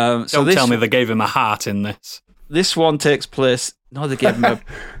 Don't tell me they gave him a heart in this. This one takes place. No, they gave him a.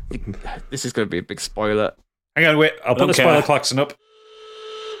 This is going to be a big spoiler. Hang on, wait. I'll put the spoiler klaxon up.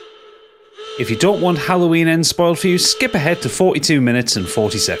 If you don't want Halloween Ends spoiled for you, skip ahead to 42 minutes and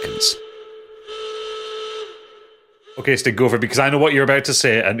 40 seconds. Okay, Stig, go for it, because I know what you're about to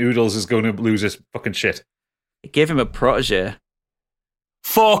say, and Oodles is going to lose his fucking shit. It gave him a protege.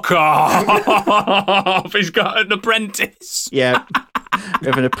 Fuck off! He's got an apprentice. Yeah. We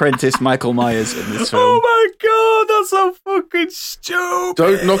have an apprentice, Michael Myers, in this film. Oh my god, that's so fucking stupid.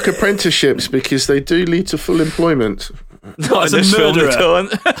 Don't knock apprenticeships, because they do lead to full employment. Not in this film, they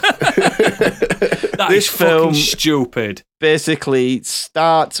don't. This fucking stupid. Basically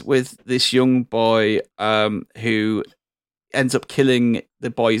starts with this young boy who ends up killing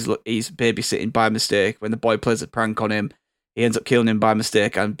the boy he's babysitting by mistake. When the boy plays a prank on him, he ends up killing him by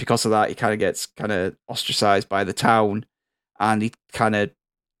mistake, and because of that, he kind of gets ostracized by the town, and he kind of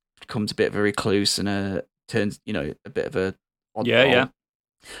becomes a bit of a recluse and turns, a bit of a oddball.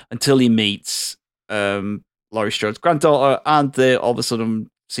 Until he meets Laurie Strode's granddaughter, and they all of a sudden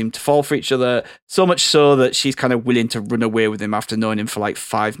seem to fall for each other, so much so that she's kind of willing to run away with him after knowing him for like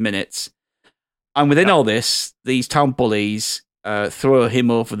 5 minutes. And within all this, these town bullies throw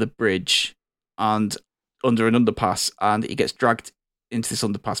him over the bridge and under an underpass, and he gets dragged into this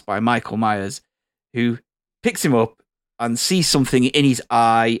underpass by Michael Myers, who picks him up and sees something in his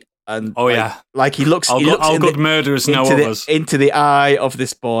eye. And like he looks, good murderers know of us, into the eye of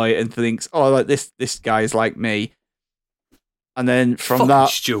this boy and thinks, "Oh, like this guy is like me." And then from that,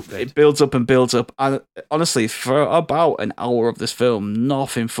 it builds up and builds up. And honestly, for about an hour of this film,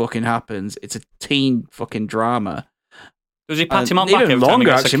 nothing fucking happens. It's a teen fucking drama. Does he pat him on back? Even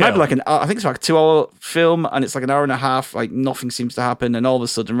longer, actually. It might be like I think it's like a 2-hour film, and it's like an hour and a half. Like nothing seems to happen, and all of a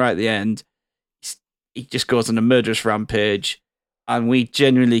sudden, right at the end, he just goes on a murderous rampage. And we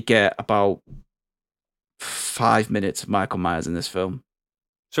genuinely get about 5 minutes of Michael Myers in this film.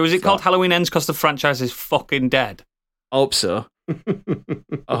 So is it called Halloween Ends because the franchise is fucking dead? I hope so.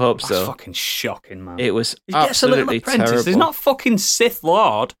 That's fucking shocking, man. It was he gets a little apprentice. Terrible. He's not fucking Sith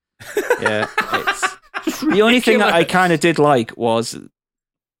Lord. Yeah. The only thing that I kind of did like was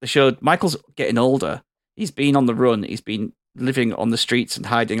they showed Michael's getting older. He's been on the run. He's been living on the streets and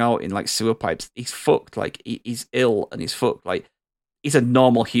hiding out in like sewer pipes. He's fucked. Like he's ill and he's fucked. Like he's a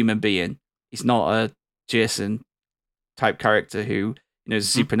normal human being. He's not a Jason type character who is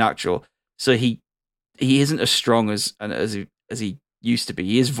supernatural. So he isn't as strong as he used to be.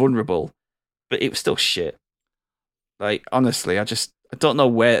 He is vulnerable, but it was still shit. Like honestly, I don't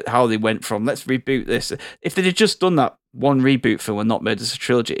know how they went from let's reboot this. If they'd have just done that one reboot film and not made this a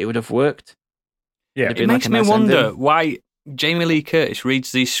trilogy, it would have worked. Yeah, it makes me wonder why Jamie Lee Curtis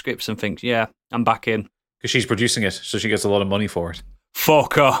reads these scripts and thinks, "Yeah, I'm back in." Because she's producing it, so she gets a lot of money for it.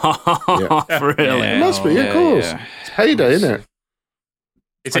 Fuck off! Really? It must be, of course. Yeah. It's payday, isn't it?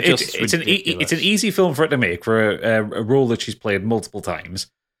 It's an easy film for her to make for a role that she's played multiple times.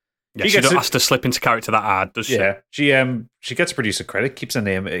 Yeah, she don't have to slip into character that hard, does she? Yeah, she gets producer credit, keeps her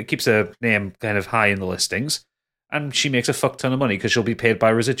name kind of high in the listings, and she makes a fuck ton of money because she'll be paid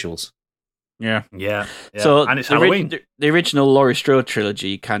by residuals. Yeah. So and it's Halloween. The original Laurie Strode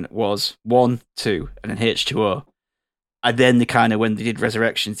trilogy was 1, 2, and then H2O. And then when they did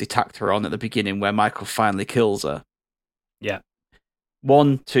Resurrections, they tacked her on at the beginning where Michael finally kills her. Yeah.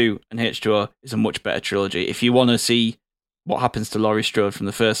 1, 2, and H2O is a much better trilogy. If you want to see what happens to Laurie Strode from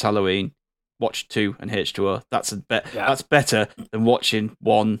the first Halloween, watch 2 and H2O. That's better than watching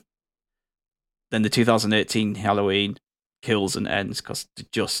 1, then the 2018 Halloween, Kills and Ends, because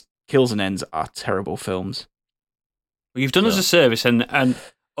just Kills and Ends are terrible films. Well, you've done us a service, and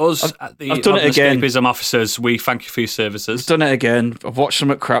Us at the I've done it Modern again. Escapism officers, we thank you for your services. I've done it again. I've watched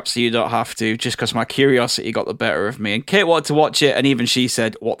some crap so you don't have to, just because my curiosity got the better of me. And Kate wanted to watch it, and even she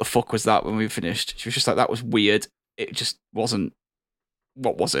said, "What the fuck was that?" when we finished. She was just like, "That was weird. It just wasn't.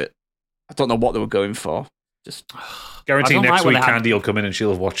 What was it? I don't know what they were going for." Just Guarantee I don't next like when week they had- Candy will come in and she'll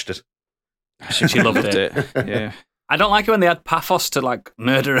have watched it. She loved it. Yeah. I don't like it when they had pathos to like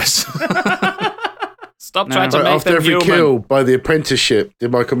murder us. Stop No. trying to But make after them every human. kill by the apprenticeship,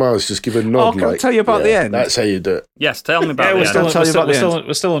 did Michael Myers just give a nod? can I tell you about the end? That's how you do it. Yes, tell me about Yeah, the we're end. still, I'll tell you about the end.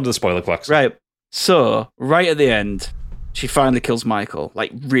 we're still under the spoiler clocks. Right. So, right at the end, she finally kills Michael.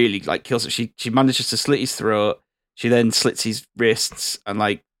 Like, really, like, kills it. She manages to slit his throat. She then slits his wrists and,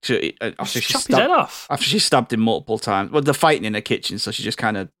 like, after she Chop his head stabbed, off. after she stabbed him multiple times. Well, they're fighting in a kitchen, so she just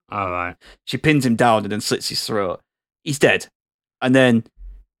kind of, All right. she pins him down and then slits his throat. He's dead. And then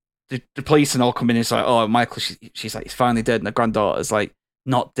the police and all come in and it's like, oh, Michael, she's like, he's finally dead. And the granddaughter's like,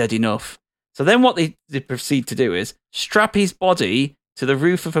 not dead enough. So then what they proceed to do is strap his body to the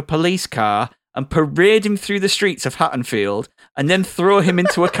roof of a police car and parade him through the streets of Haddonfield and then throw him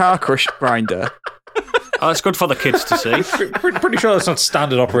into a car crush grinder. Oh, that's good for the kids to see. Pretty sure that's not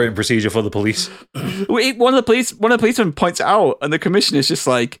standard operating procedure for the police. One of the policemen points it out, and the commissioner's just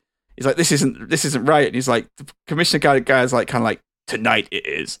like, he's like, this isn't right. And he's like, the commissioner guy's like, kind of like, tonight it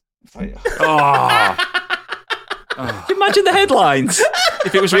is. Oh. Imagine the headlines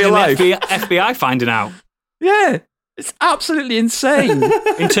if it was real life. FBI finding out. Yeah, it's absolutely insane.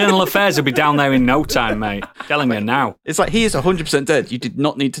 Internal Affairs will be down there in no time, mate. Telling you now. It's like, he is 100% dead. You did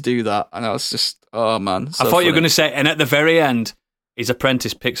not need to do that. And I was just, oh man. So I thought you were funny. going to say, and at the very end, his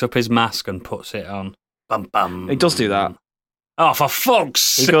apprentice picks up his mask and puts it on. Bum, bum. He does do that. Oh, for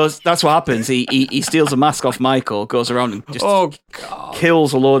fuck's He sake. goes, that's what happens. He steals a mask off Michael, goes around and just Oh, God.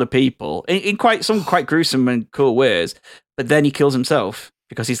 kills a load of people in some quite gruesome and cool ways. But then he kills himself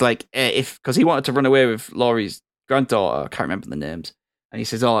because he's like, because he wanted to run away with Laurie's granddaughter. I can't remember the names. And he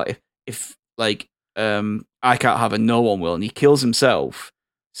says, oh, if I can't have her, no one will. And he kills himself.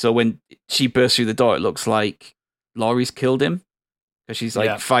 So when she bursts through the door, it looks like Laurie's killed him because she's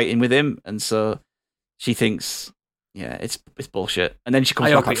like fighting with him. And so she thinks, yeah, it's bullshit. And then she comes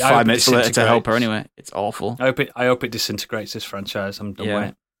back like 5 minutes later to help her anyway. It's awful. I hope it disintegrates this franchise. I'm done with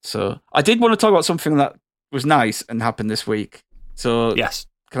it. So I did want to talk about something that was nice and happened this week. So Yes,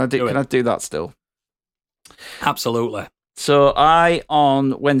 can I do that still? absolutely. So I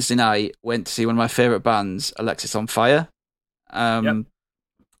on Wednesday night went to see one of my favorite bands, Alexis on Fire, and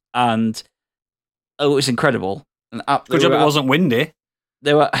it was incredible. And Good job it wasn't windy.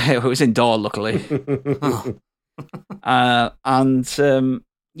 They were. It was indoor, luckily.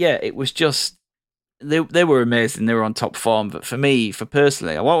 It was just they were amazing. They were on top form. But for me,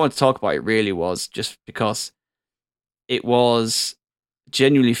 personally, what I want to talk about it really was just because it was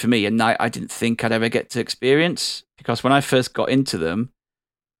genuinely for me a night I didn't think I'd ever get to experience. Because when I first got into them,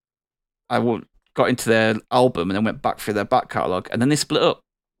 got into their album and then went back through their back catalogue, and then they split up.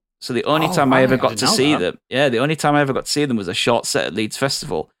 So the only time I ever got to see them, the only time I ever got to see them was a short set at Leeds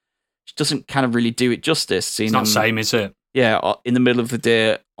Festival, which doesn't kind of really do it justice. It's not the same, is it? Yeah, in the middle of the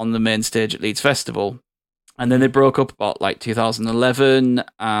day on the main stage at Leeds Festival. And then they broke up about like 2011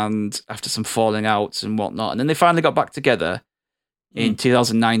 and after some falling outs and whatnot. And then they finally got back together in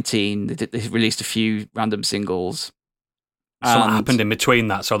 2019. They released a few random singles. Something happened in between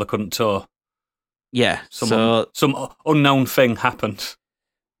that, so they couldn't tour. Yeah. Some unknown thing happened.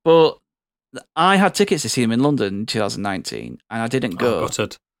 But I had tickets to see them in London in 2019 and I didn't go.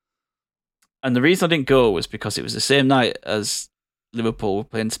 Gutted. And the reason I didn't go was because it was the same night as Liverpool were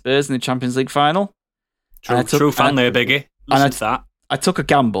playing Spurs in the Champions League final. True fan there, Biggie. Listen to that. I took a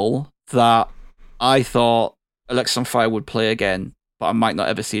gamble that I thought Alexis on Fire would play again, but I might not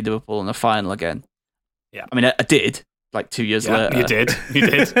ever see Liverpool in the final again. Yeah. I mean, I did, like 2 years later. You did.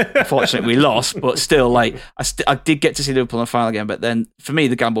 Unfortunately, we lost, but still, like, I did get to see Liverpool in the final again, but then, for me,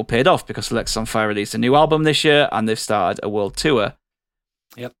 the gamble paid off because Alexis on Fire released a new album this year, and they've started a world tour.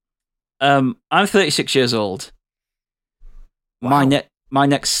 Yep. I'm 36 years old. Wow. My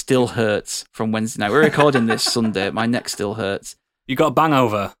neck still hurts from Wednesday night. We're recording this Sunday. My neck still hurts. You got a bang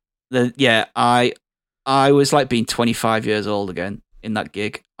over. I was like being 25 years old again in that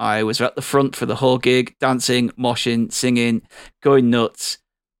gig. I was at the front for the whole gig, dancing, moshing, singing, going nuts.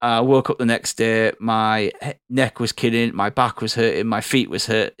 I woke up the next day. My neck was killing. My back was hurting. My feet was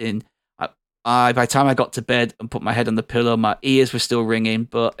hurting. By the time I got to bed and put my head on the pillow, my ears were still ringing,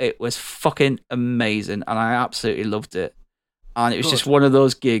 but it was fucking amazing, and I absolutely loved it. And it was just one of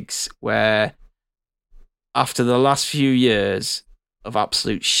those gigs where, after the last few years of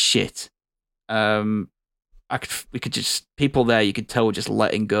absolute shit, I we could just, people there, you could tell were just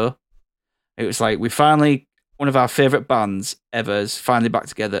letting go. It was like, one of our favourite bands ever is finally back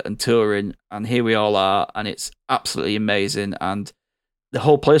together and touring, and here we all are, and it's absolutely amazing, and the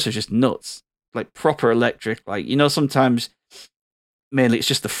whole place was just nuts, like proper electric. Like, sometimes mainly it's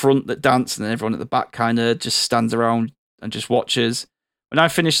just the front that dance, and then everyone at the back kind of just stands around and just watches. When I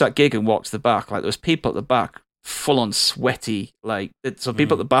finished that gig and walked to the back, like there was people at the back full on sweaty, like some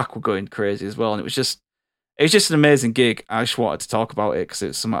people at the back were going crazy as well, and it was just an amazing gig. I just wanted to talk about it because it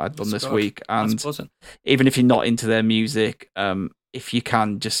was something I'd done this week. And even if you're not into their music, if you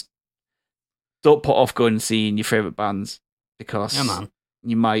can, just don't put off going and seeing your favourite bands, because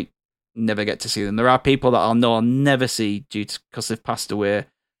you might never get to see them. There are people that I'll never see because they've passed away,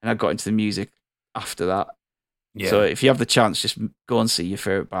 and I got into the music after that. Yeah. So if you have the chance, just go and see your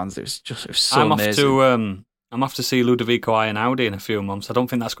favourite bands. It was so amazing. I'm off to see Ludovico Einaudi in a few months. I don't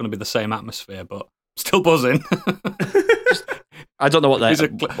think that's going to be the same atmosphere, but still buzzing. I don't know what they're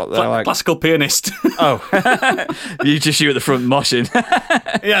like. Classical pianist. Oh, you at the front moshing.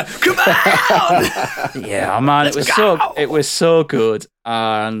 Yeah, come on. Yeah, man, it was so good,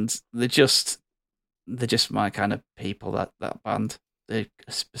 and they're just my kind of people. That band, they're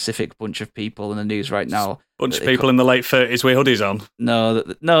a specific bunch of people in the news right now. Bunch of people in the late 30s with hoodies on.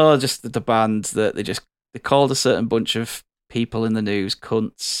 No, just the band that they called a certain bunch of people in the news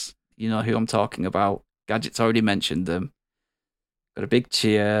cunts. You know who I'm talking about. Gadget's already mentioned them. Got a big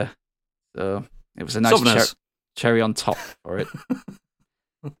cheer. So it was a nice cherry on top for it.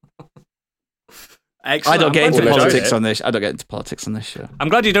 Excellent. I don't get into politics on this. I don't get into politics on this show. I'm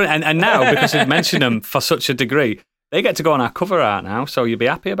glad you don't. And now, because you've mentioned them for such a degree, they get to go on our cover art now. So you'll be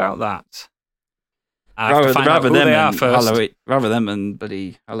happy about that. Rather them and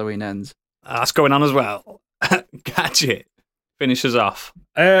Buddy Halloween Ends. That's going on as well. Gadget finishes off.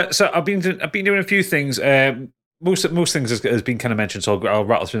 So I've been doing a few things. Most things has been kind of mentioned, so I'll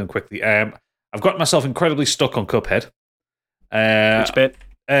rattle through them quickly. I've got myself incredibly stuck on Cuphead. Which bit?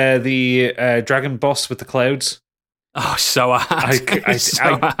 The dragon boss with the clouds. Oh, so hard.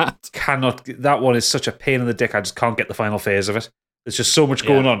 I cannot. That one is such a pain in the dick. I just can't get the final phase of it. There's just so much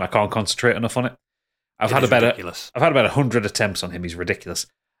going on. I can't concentrate enough on it. I've had about 100 attempts on him. He's ridiculous.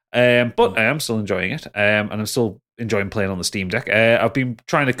 But I am still enjoying it, and I'm still enjoying playing on the Steam Deck. I've been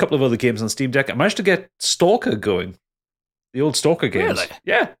trying a couple of other games on the Steam Deck. I managed to get Stalker going. The old Stalker games. Really?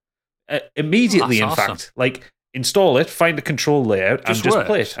 Yeah. Immediately, in fact. Like, install it, find a control layout, and just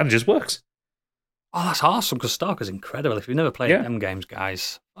play it. And it just works. Oh, that's awesome, because Stalker's incredible. If you've never played them games,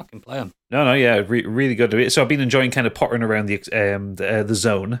 guys, fucking play them. No, really good to it. So I've been enjoying kind of pottering around the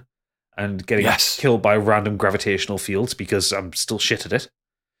zone and getting killed by random gravitational fields, because I'm still shit at it.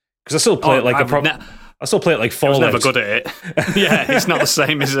 Because I still play it like I still play it like Fallout. I was never good at it. Yeah, it's not the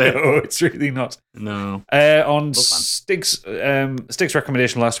same, is it? No, it's really not. No. On Stig's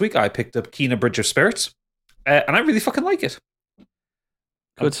recommendation last week, I picked up Kena Bridge of Spirits, and I really fucking like it.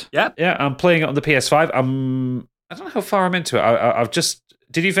 Good. Yeah, I'm playing it on the PS5. I don't know how far I'm into it. I've just...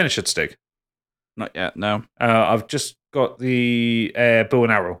 Did you finish it, Stig? Not yet, no. I've just got the bow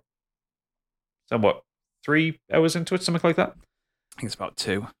and arrow. So what, 3 hours into it, something like that? I think it's about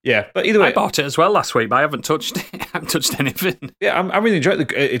 2. Yeah, but either way, I bought it as well last week, but I haven't touched it. I haven't touched anything. Yeah, I'm really enjoying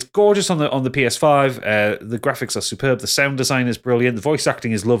it. It's gorgeous on the PS5. The graphics are superb. The sound design is brilliant. The voice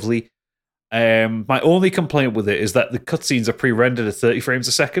acting is lovely. My only complaint with it is that the cutscenes are pre-rendered at 30 frames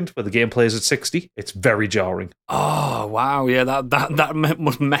a second, where the gameplay is at 60. It's very jarring. Oh wow, yeah, that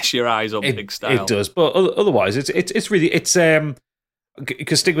must mess your eyes up big style. It does, but otherwise, it's really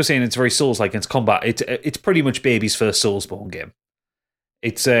because Stig was saying it's very Souls-like in its combat. It's pretty much baby's first Soulsborne game.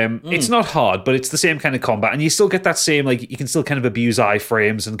 It's not hard, but it's the same kind of combat, and you still get that same, like, you can still kind of abuse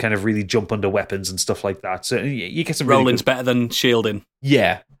iframes and kind of really jump under weapons and stuff like that. So you get some rolling's better than shielding.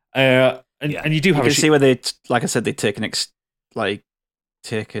 Yeah, and you do have. You can see where they, like I said, they've taken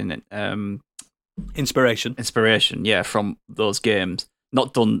inspiration, yeah, from those games.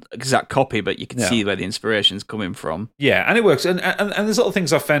 Not done exact copy, but you can see where the inspiration's coming from. Yeah, and it works. And there's little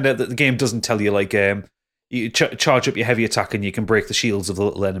things I've found out that the game doesn't tell you, like you charge up your heavy attack and you can break the shields of the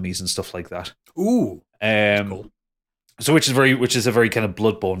little enemies and stuff like that. Ooh, cool. So which is a very kind of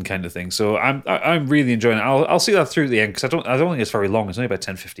Bloodborne kind of thing. So I'm really enjoying it. I'll see that through the end, because I don't think it's very long. It's only about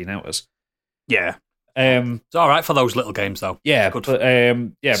 10-15 hours. Yeah. It's all right for those little games, though. Yeah, good. But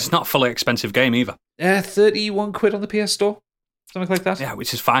it's not a fully expensive game either. 31 quid on the PS Store, something like that. Yeah,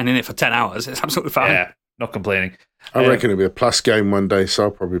 which is fine in it for 10 hours. It's absolutely fine. Yeah, not complaining. I reckon it'll be a Plus game one day, so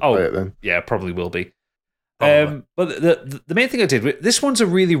I'll probably play it then. Yeah, probably will be. But the main thing I did, this one's a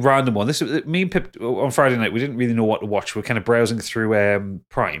really random one. Me and Pip on Friday night, we didn't really know what to watch. We were kind of browsing through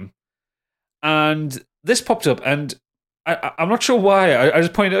Prime, and this popped up, and I'm not sure why. I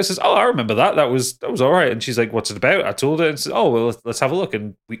just pointed out, says, "Oh, I remember that. That was all right." And she's like, "What's it about?" I told her, and said, "Oh, well, let's have a look."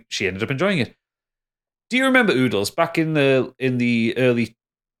 And she ended up enjoying it. Do you remember Oodles back in the early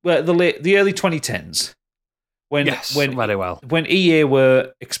 2010s? Yes, very well. When EA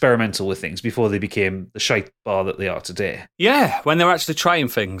were experimental with things before they became the shite bar that they are today. Yeah, when they were actually trying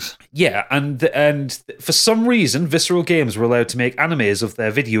things. Yeah, and for some reason, Visceral Games were allowed to make animes of their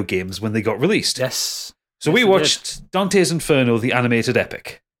video games when they got released. Yes. So we watched Dante's Inferno, the animated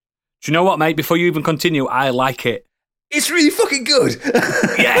epic. Do you know what, mate? Before you even continue, I like it. It's really fucking good.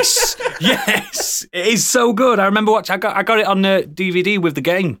 Yes, yes, it is so good. I remember watching. I got it on DVD with the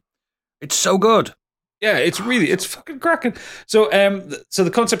game. It's so good. Yeah, it's fucking cracking. So, so the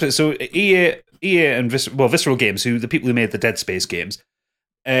concept is, EA and Visceral Games, the people who made the Dead Space games,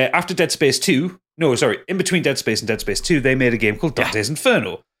 after Dead Space 2, in between Dead Space and Dead Space 2, they made a game called Dante's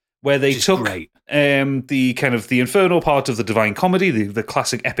Inferno, where they took the kind of the Inferno part of the Divine Comedy, the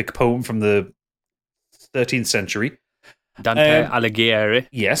classic epic poem from the 13th century, Dante Alighieri.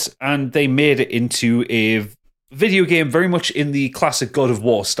 Yes, and they made it into a video game very much in the classic God of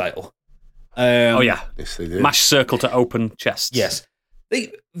War style. Yes, they did. Mash circle to open chests. Yes.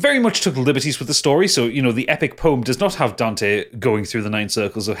 They very much took liberties with the story, so, the epic poem does not have Dante going through the 9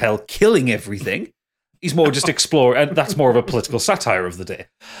 circles of hell, killing everything. He's more just explore, and that's more of a political satire of the day.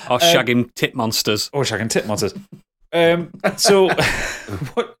 Or shagging tit monsters. So,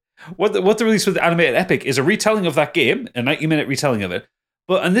 what the release with the animated epic is a retelling of that game, a 90-minute retelling of it.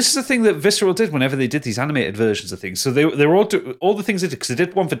 And this is the thing that Visceral did whenever they did these animated versions of things. So they were all the things they did, because they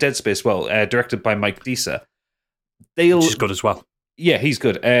did one for Dead Space, directed by Mike Disa. Which is good as well. Yeah, he's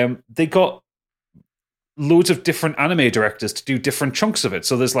good. They got loads of different anime directors to do different chunks of it.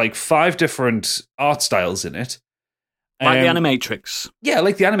 So there's like 5 different art styles in it. Like the Animatrix. Yeah,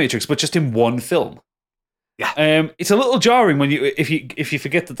 like the Animatrix, but just in one film. Yeah. It's a little jarring when if you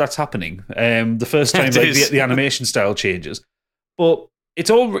forget that that's happening. The first time the animation style changes. But it's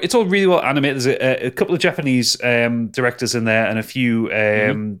all really well animated. There's a couple of Japanese directors in there and a few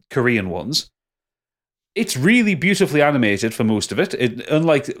Korean ones. It's really beautifully animated for most of it.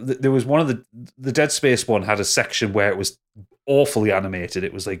 Unlike there was one of the Dead Space one had a section where it was awfully animated.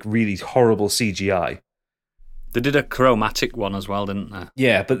 It was like really horrible CGI. They did a chromatic one as well, didn't they?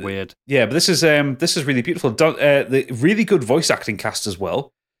 Yeah, but weird. Yeah, but this is really beautiful. The really good voice acting cast as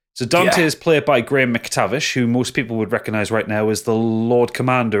well. So Dante is played by Graham McTavish, who most people would recognise right now as the Lord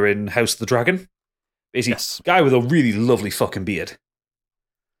Commander in House of the Dragon. Basically, guy with a really lovely fucking beard.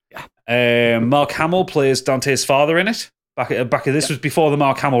 Yeah. Mark Hamill plays Dante's father in it. This was before the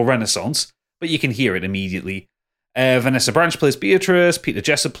Mark Hamill Renaissance, but you can hear it immediately. Vanessa Branch plays Beatrice. Peter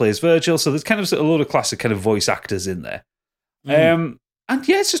Jessup plays Virgil. So there's kind of a load of classic kind of voice actors in there. And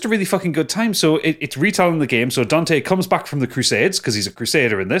yeah, it's just a really fucking good time. So it's retelling the game. So Dante comes back from the Crusades, because he's a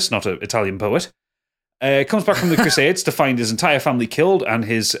crusader in this, not an Italian poet. Comes back from the Crusades to find his entire family killed and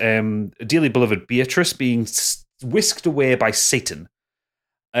his dearly beloved Beatrice being whisked away by Satan.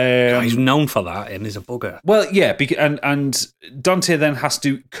 He's known for that, and he's a bugger. Well, yeah, and Dante then has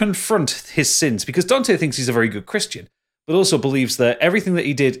to confront his sins, because Dante thinks he's a very good Christian, but also believes that everything that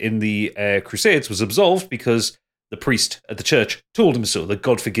he did in the Crusades was absolved because the priest at the church told him so, that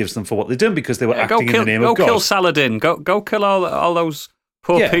God forgives them for what they've done because they were acting in the name of God. Go kill Saladin. Go kill all those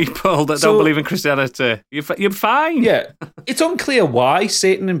poor people that don't believe in Christianity. You're fine. Yeah. It's unclear why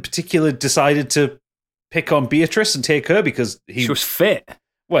Satan in particular decided to pick on Beatrice and take her, because she was fit.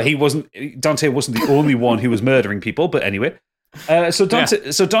 Well, Dante wasn't the only one who was murdering people, but anyway. So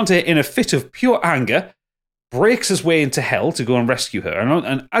Dante, in a fit of pure anger, breaks his way into hell to go and rescue her.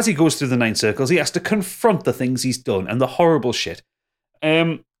 And as he goes through the 9 circles, he has to confront the things he's done and the horrible shit.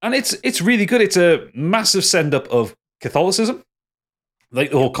 And it's really good. It's a massive send-up of Catholicism,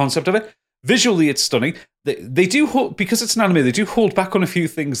 like the whole concept of it. Visually, it's stunning. They do hold, because it's an anime, they do hold back on a few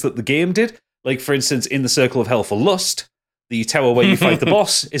things that the game did. Like, for instance, in the Circle of Hell for Lust, the tower where you fight the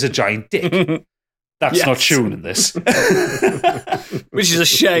boss is a giant dick. That's not shown in this. Which is a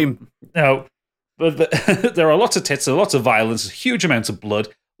shame. No. But there are lots of tits, there are lots of violence, huge amounts of blood,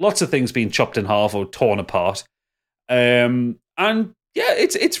 lots of things being chopped in half or torn apart. And yeah,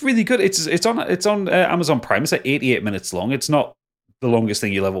 it's really good. It's on Amazon Prime. It's like 88 minutes long. It's not the longest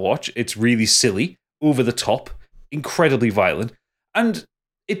thing you'll ever watch. It's really silly, over the top, incredibly violent. And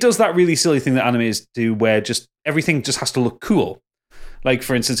it does that really silly thing that animes do, where just everything just has to look cool. Like,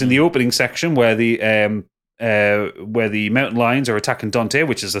 for instance, in the opening section where the mountain lions are attacking Dante,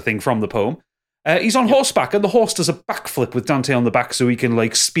 which is a thing from the poem, he's on horseback, and the horse does a backflip with Dante on the back so he can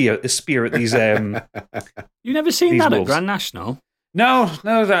like spear at these. You never seen that wolves at Grand National? No,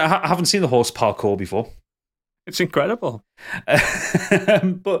 I haven't seen the horse parkour before. It's incredible.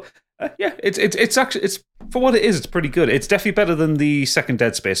 But yeah, it's actually for what it is. It's pretty good. It's definitely better than the second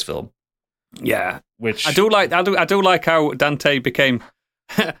Dead Space film. Yeah, which I do like how Dante became.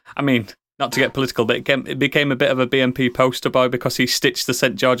 I mean, not to get political, but it became a bit of a BMP poster boy because he stitched the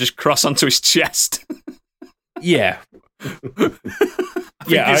St. George's cross onto his chest. Yeah.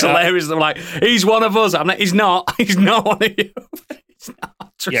 It's hilarious. I'm like, he's one of us. I'm like, he's not. He's not one of you. He's not.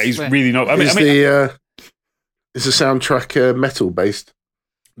 Yeah, he's really not. Is the soundtrack metal based?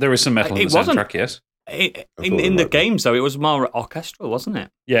 There is some metal in the soundtrack, yes. In the games, though, it was more orchestral, wasn't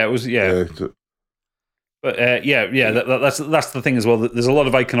it? Yeah, it was. Yeah. But that's the thing as well. There's a lot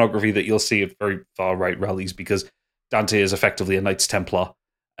of iconography that you'll see at very far right rallies because Dante is effectively a Knights Templar,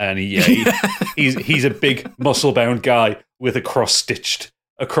 and he's a big muscle bound guy with a cross stitched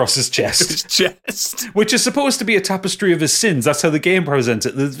across his chest, which is supposed to be a tapestry of his sins. That's how the game presents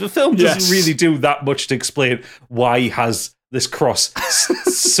it. The film doesn't really do that much to explain why he has this cross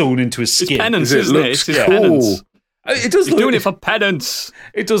sewn into his skin. It's penance, isn't it? It's his penance. It does. He's doing it for penance.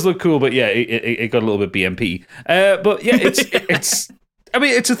 It does look cool, but yeah, it got a little bit BMP. But yeah, it's. I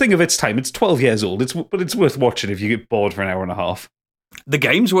mean, it's a thing of its time. It's 12 years old. But it's worth watching if you get bored for an hour and a half. The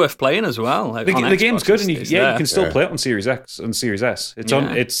game's worth playing as well. The game's good, and you can still play it on Series X and Series S. It's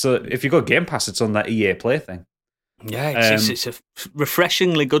on. It's if you got Game Pass, it's on that EA Play thing. Yeah, it's a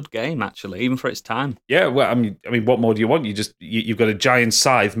refreshingly good game, actually, even for its time. Yeah, well, I mean, what more do you want? You've got a giant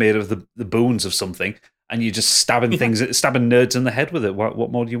scythe made of the bones of something, and you're just stabbing nerds in the head with it.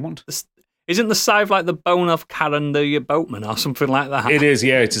 What more do you want? Isn't the scythe like the bone of Karen the boatman or something like that? It is.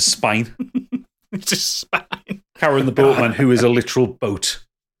 Yeah, it's a spine. It's a spine. Karen the boatman, who is a literal boat.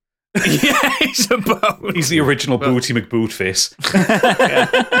 Yeah, he's a boat. He's the original Booty McBootface.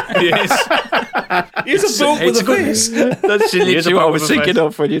 He is. He's a boat with a face. That's literally what I was thinking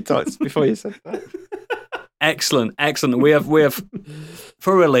of when you talked before you said that. Excellent. We have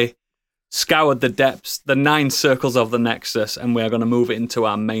thoroughly scoured the depths, the 9 circles of the Nexus, and we are going to move it into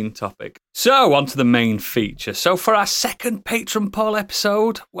our main topic. So, on to the main feature. So, for our second patron poll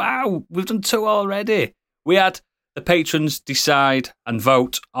episode, wow, we've done 2 already. We had the patrons decide and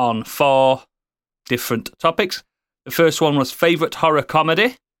vote on 4 different topics. The first one was favourite horror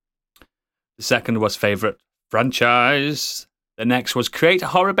comedy. The second was favourite franchise. The next was create a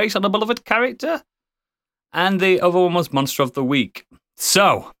horror based on a beloved character. And the other one was monster of the week.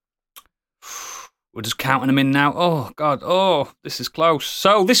 So, we're just counting them in now. Oh, God. Oh, this is close.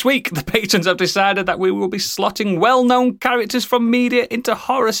 So, this week, the patrons have decided that we will be slotting well-known characters from media into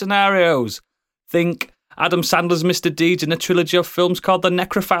horror scenarios. Think Adam Sandler's Mr. Deeds in a trilogy of films called The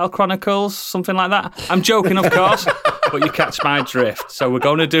Necrophile Chronicles, something like that. I'm joking, of course, but you catch my drift. So we're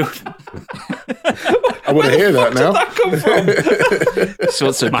going to do... I want to hear that now. Where did that come from?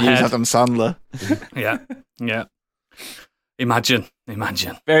 So to abuse Adam Sandler. Yeah. Imagine.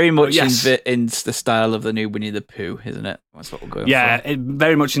 Very much in the style of the new Winnie the Pooh, isn't it? That's what we're going for.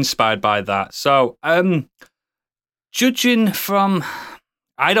 Very much inspired by that. So, judging from...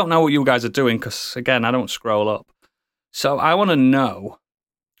 I don't know what you guys are doing because, again, I don't scroll up. So I want to know,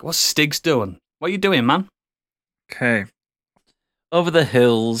 what's Stig's doing? What are you doing, man? Okay. Over the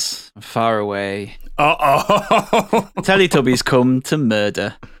hills, far away. Uh-oh. Teletubbies come to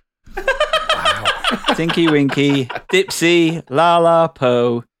murder. Tinky Winky, Dipsy, Lala,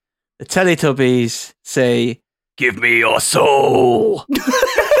 Po. The Teletubbies say, "Give me your soul."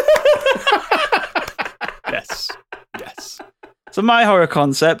 Yes. So my horror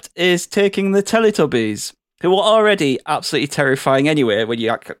concept is taking the Teletubbies, who are already absolutely terrifying anyway when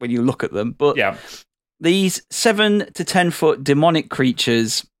you look at them, but these 7 to 10 foot demonic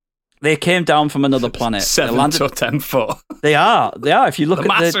creatures, they came down from another planet. 7 to 10 foot. They are. If you look they're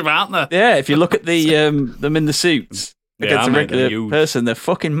at massive, aren't they? Yeah, if you look at the them in the suits against a regular they're person, they're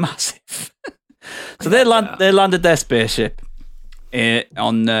fucking massive. So they landed their spaceship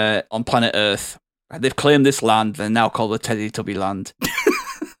on planet Earth. They've claimed this land. They're now called the Teletubby Land.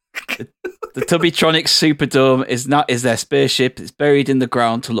 The Tubbytronic Superdome is their spaceship. It's buried in the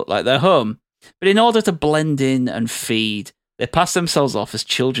ground to look like their home. But in order to blend in and feed, they pass themselves off as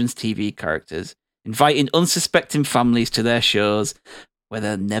children's TV characters, inviting unsuspecting families to their shows where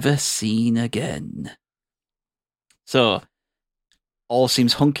they're never seen again. So, all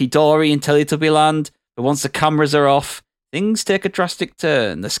seems hunky-dory in Teletubby Land, but once the cameras are off, things take a drastic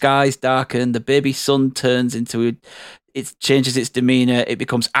turn. The skies darken, the baby sun it changes its demeanour, it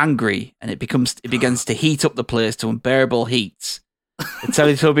becomes angry, and it begins to heat up the place to unbearable heats. The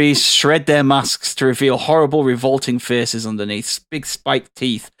Teletubbies shred their masks to reveal horrible, revolting faces underneath. Big spiked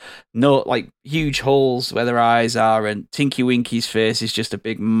teeth, huge holes where their eyes are, and Tinky Winky's face is just a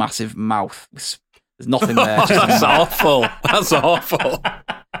big, massive mouth. There's nothing there. That's awful. That's awful.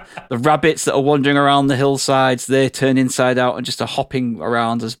 The rabbits that are wandering around the hillsides, they turn inside out and just are hopping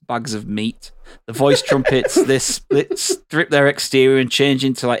around as bags of meat. The voice trumpets, they strip their exterior and change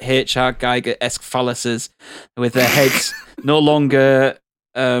into like H.R. Geiger-esque phalluses with their heads no longer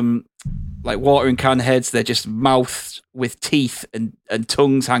like watering can heads. They're just mouths with teeth and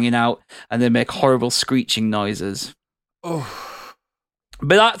tongues hanging out, and they make horrible screeching noises. Oh.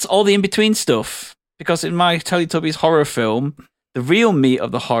 But that's all the in-between stuff, because in my Teletubbies horror film, the real meat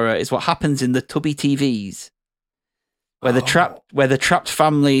of the horror is what happens in the Tubby TVs. Where the trapped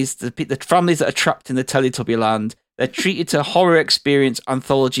families, the families that are trapped in the Teletubby land, they're treated to horror experience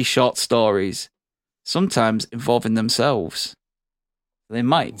anthology short stories, sometimes involving themselves. They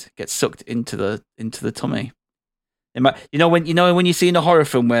might get sucked into the tummy. They might, when you see in a horror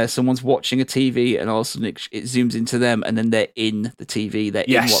film where someone's watching a TV and all of a sudden it zooms into them and then they're in the TV, they're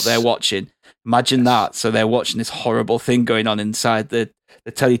in what they're watching. Imagine that. So they're watching this horrible thing going on inside the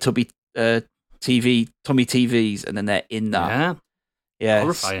Teletubby TV, tummy TVs, and then they're in that. Yeah.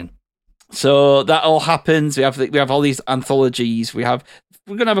 Horrifying. So that all happens. We have all these anthologies. We're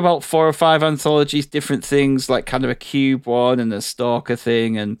gonna have about 4 or 5 anthologies, different things, like kind of a cube one and a stalker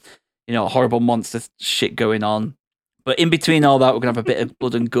thing, and horrible monster shit going on. But in between all that, we're gonna have a bit of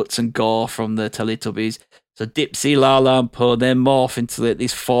blood and guts and gore from the Teletubbies. So Dipsy, Lala, and Po, they morph into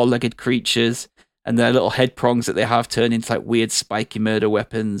these 4-legged creatures, and their little head prongs that they have turn into like weird spiky murder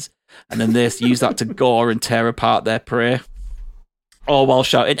weapons. And then they use that to gore and tear apart their prey. All while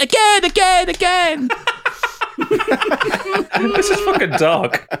shouting, again, again, again! This is fucking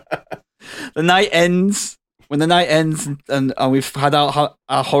dark. The night ends. When the night ends and we've had our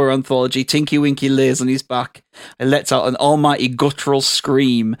horror anthology, Tinky Winky lays on his back and lets out an almighty guttural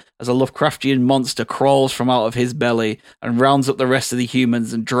scream as a Lovecraftian monster crawls from out of his belly and rounds up the rest of the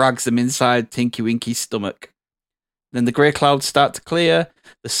humans and drags them inside Tinky Winky's stomach. Then the grey clouds start to clear,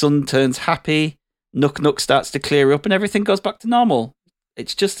 the sun turns happy, Nuck Nuck starts to clear up, and everything goes back to normal.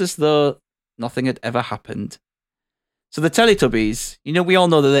 It's just as though nothing had ever happened. So the Teletubbies, we all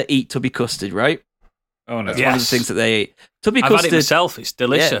know that they eat tubby custard, right? Oh, no. It's one of the things that they eat. Tubby I've custard, had it myself. It's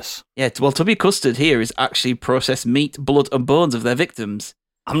delicious. Yeah, well, tubby custard here is actually processed meat, blood, and bones of their victims.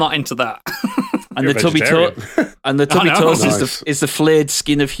 I'm not into that. And the tubby toast is the flayed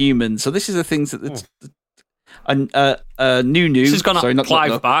skin of humans. So this is the things that Nunu. This has gone up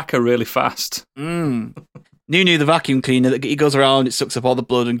Clive Barker really fast. Nunu, the vacuum cleaner, he goes around, it sucks up all the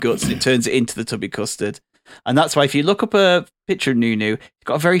blood and guts, and it turns it into the tubby custard. And that's why if you look up a picture of Nunu, it's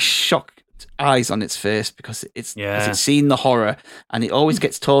got a very shocked eyes on its face because it's seen the horror, and it always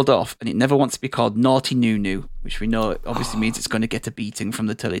gets told off, and it never wants to be called Naughty Nunu, which we know obviously means it's going to get a beating from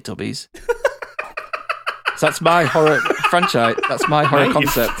the Teletubbies. So that's my horror franchise. That's my horror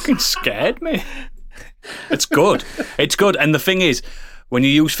concept. You fucking scared me. It's good. It's good. And the thing is, when you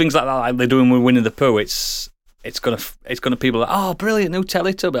use things like that, like they're doing with Winnie the Pooh, it's gonna people like, oh, brilliant new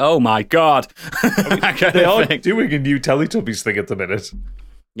Teletubby. Oh my god. They are doing a new Teletubbies thing at the minute.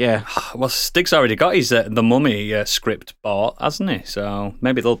 Yeah. Well, Stig's already got his The Mummy script bought, hasn't he? So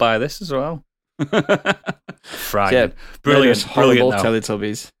maybe they'll buy this as well. Frightening. Yeah, brilliant. Horrible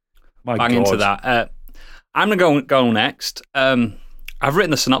Teletubbies. Bang into that. I'm going to go next. I've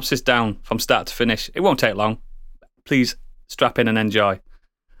written the synopsis down from start to finish. It won't take long. Please strap in and enjoy.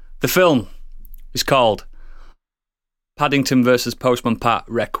 The film is called Paddington vs. Postman Pat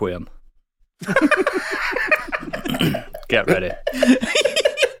Requiem. Get ready.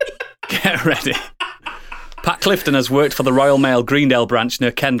 Get ready. Pat Clifton has worked for the Royal Mail Greendale branch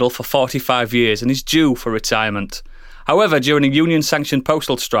near Kendal for 45 years and is due for retirement. However, during a union-sanctioned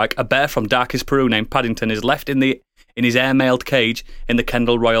postal strike, a bear from darkest Peru named Paddington is left in his air-mailed cage in the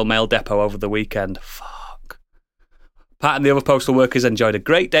Kendal Royal Mail depot over the weekend. Fuck. Pat and the other postal workers enjoyed a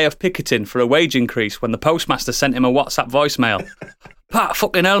great day of picketing for a wage increase when the postmaster sent him a WhatsApp voicemail. Pat,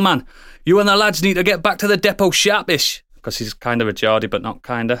 fucking hell, man. You and the lads need to get back to the depot sharpish. Because he's kind of a Geordie, but not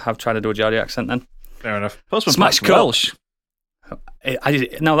kind of. I'm trying to do a Geordie accent then. Fair enough. Postman Smash Pat's Welsh.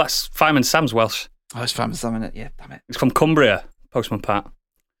 No, that's Fireman Sam's Welsh. Oh, it's Fireman Sam, isn't it? Yeah, damn it. It's from Cumbria, Postman Pat.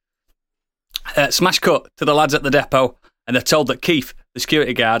 Smash cut to the lads at the depot, and they're told that Keith, the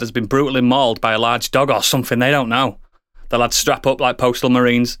security guard, has been brutally mauled by a large dog or something. They don't know. The lads strap up like postal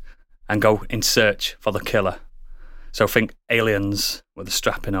marines and go in search for the killer. So think aliens with the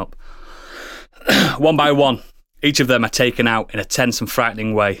strapping up. One by one, each of them are taken out in a tense and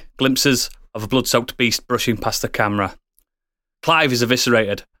frightening way. Glimpses of a blood-soaked beast brushing past the camera. Clive is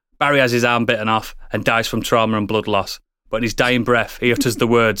eviscerated. Barry has his arm bitten off and dies from trauma and blood loss. But in his dying breath, he utters the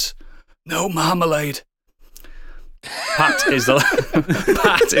words, "No marmalade." Pat is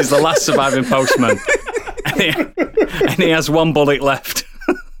the last surviving postman. And he has one bullet left.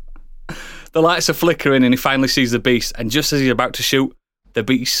 The lights are flickering and he finally sees the beast. And just as he's about to shoot, the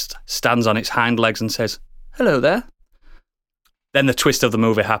beast stands on its hind legs and says, "Hello there." Then the twist of the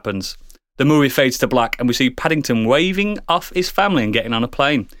movie happens. The movie fades to black and we see Paddington waving off his family and getting on a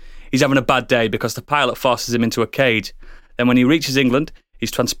plane. He's having a bad day because the pilot forces him into a cage. Then when he reaches England,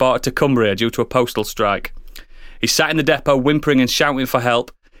 he's transported to Cumbria due to a postal strike. He's sat in the depot whimpering and shouting for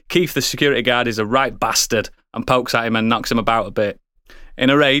help. Keith, the security guard, is a right bastard and pokes at him and knocks him about a bit. In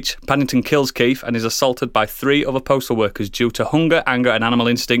a rage, Paddington kills Keith and is assaulted by 3 other postal workers due to hunger, anger and animal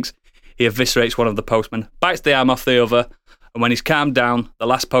instincts. He eviscerates one of the postmen, bites the arm off the other, and when he's calmed down, the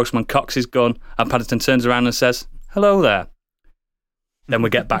last postman cocks his gun and Paddington turns around and says, "Hello there." Then we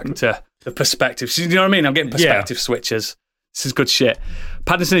get back to the perspective. You know what I mean? I'm getting perspective switches. This is good shit.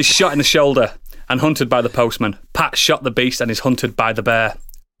 Paddington is shot in the shoulder and hunted by the postman. Pat shot the beast and is hunted by the bear.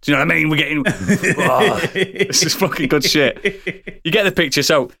 Do you know what I mean? We're getting... this is fucking good shit. You get the picture.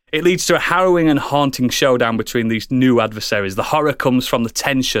 So it leads to a harrowing and haunting showdown between these new adversaries. The horror comes from the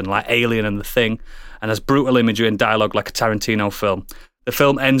tension, like Alien and The Thing, and has brutal imagery and dialogue like a Tarantino film. The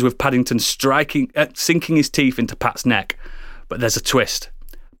film ends with Paddington sinking his teeth into Pat's neck. But there's a twist.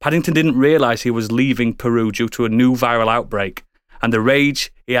 Paddington didn't realise he was leaving Peru due to a new viral outbreak. And the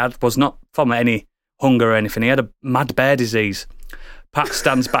rage he had was not from any hunger or anything. He had a mad bear disease. Pat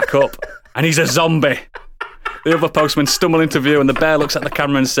stands back up and he's a zombie. The other postmen stumble into view and the bear looks at the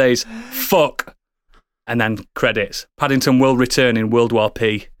camera and says, "Fuck." And then credits. Paddington will return in World War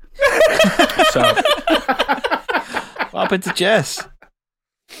P. So, what happened to Jess?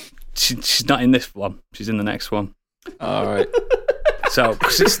 She's not in this one. She's in the next one. All right. So,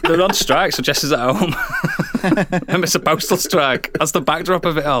 because they're on strike, so Jess is at home. And it's a postal strike. That's the backdrop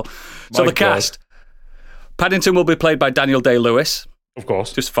of it all. So the cast. Paddington will be played by Daniel Day-Lewis. Of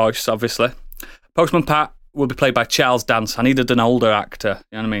course. Just voice, obviously. Postman Pat will be played by Charles Dance. I needed an older actor.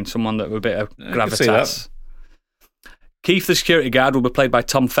 You know what I mean? Someone that with a bit of gravitas. Keith, the security guard, will be played by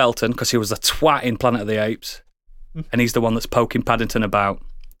Tom Felton because he was a twat in Planet of the Apes. And he's the one that's poking Paddington about.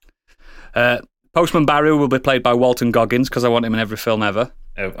 Postman Barry will be played by Walton Goggins because I want him in every film ever.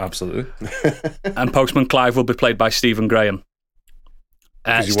 Oh, absolutely. And Postman Clive will be played by Stephen Graham.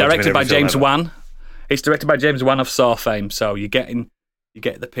 It's directed by James Wan. It's directed by James Wan of Saw fame, so you get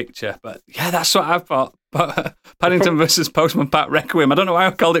the picture. But yeah, that's what I've thought. Paddington versus Postman Pat Requiem. I don't know why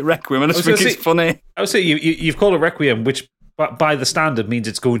I called it Requiem. I just think it's funny. I would say you've called it Requiem, which by the standard means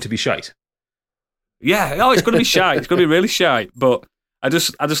it's going to be shite. Yeah, it's going to be shite. It's going to be really shite. But I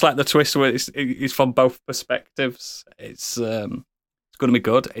just like the twist where it's from both perspectives. It's going to be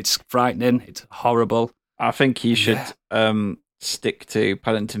good. It's frightening. It's horrible. I think you should stick to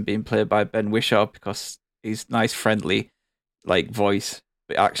Paddington being played by Ben Whishaw because he's nice, friendly, like voice,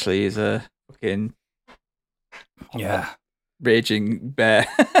 but actually is a fucking raging bear.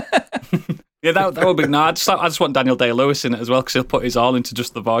 Yeah, that would be. No, I just want Daniel Day-Lewis in it as well because he'll put his all into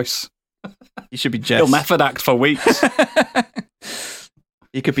just the voice. You should be Jess. He'll method act for weeks.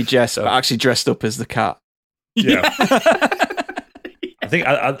 He could be Jess, but actually dressed up as the cat. Yeah.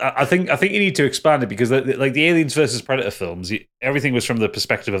 I think you need to expand it because like the Aliens versus Predator films, everything was from the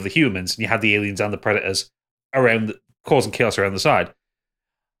perspective of the humans, and you had the aliens and the predators around causing chaos around the side.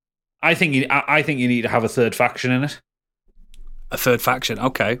 I think you need to have a third faction in it. A third faction,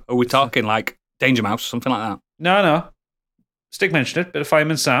 okay. Are we talking like Danger Mouse, something like that? No. Stick mentioned it. Bit of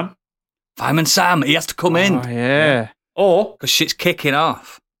Fireman Sam. Fireman Sam, he has to come in. Oh yeah. Or because shit's kicking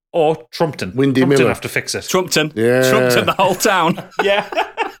off. Or Trumpton. Windy Trumpton Miller. have to fix it. Trumpton. Yeah. Trumpton, the whole town. Yeah.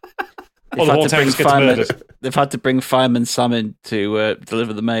 Or the whole town gets murdered. They've had to bring Fireman Sam in to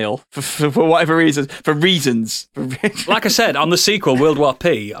deliver the mail for whatever reason. For reasons. Like I said, on the sequel, World War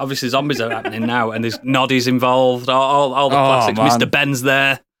P, obviously zombies are happening now, and there's Noddy's involved, all the classics. Man. Mr. Ben's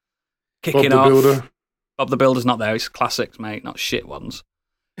there, kicking Bob the off. Builder. Bob the Builder's not there. It's classics, mate, not shit ones.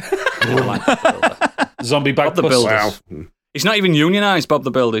 I like Bob the Builder. Zombie back Bob the Builder. Wow. He's not even unionised, Bob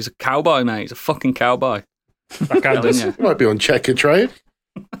the Builder. He's a cowboy, mate. He's a fucking cowboy. Backhanders. He might be on Checker Trade.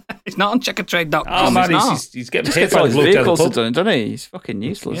 He's not on checkertrade.com. Oh man, he's getting just paid gets by all the his bloke down the vehicles pub. done, doesn't he? He's fucking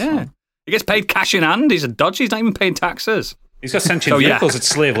useless. Yeah. Man. He gets paid cash in hand. He's a dodgy. He's not even paying taxes. He's got sentient vehicles. It's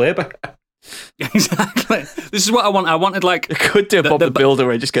slave labour. Exactly. This is what I want. I wanted like They could do a Bob the Builder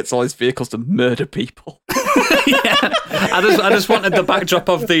where he just gets all his vehicles to murder people. Yeah. I just wanted the backdrop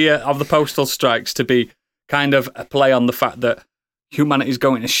of the postal strikes to be kind of a play on the fact that humanity's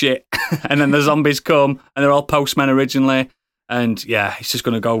going to shit, and then the zombies come, and they're all postmen originally, And yeah, it's just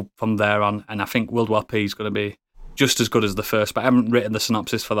going to go from there on. And I think World War P is going to be just as good as the first, but I haven't written the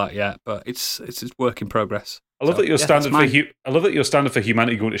synopsis for that yet. But it's work in progress. I love that your standard for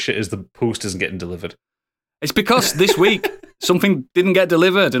humanity going to shit is the post isn't getting delivered. It's because this week something didn't get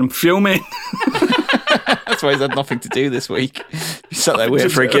delivered, and I'm fuming. That's why he's had nothing to do this week. He sat there waiting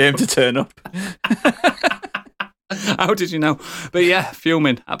for a game to turn up. How did you know? But yeah,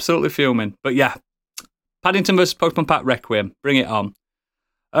 fuming, absolutely fuming. But yeah, Paddington vs. Pokemon Pack Requiem, bring it on.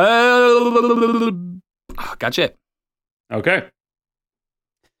 Gadget. Okay.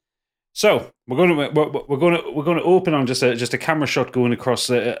 So we're going to open on just a camera shot going across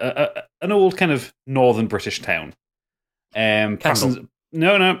an old kind of northern British town. Passing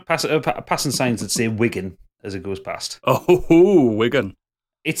signs that say Wigan as it goes past. Oh, Wigan.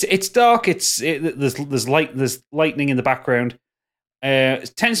 It's dark. There's lightning in the background.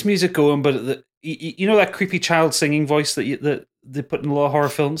 Tense music going, but you know that creepy child singing voice that they put in a lot of horror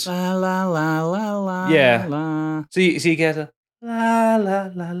films. La la la la la. Yeah. La. So you get a la la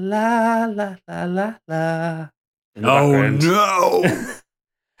la la la la la la. Oh no!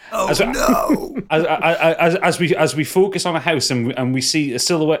 Oh no! As we focus on a house and we see a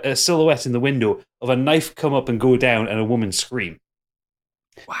silhouette in the window of a knife come up and go down and a woman scream.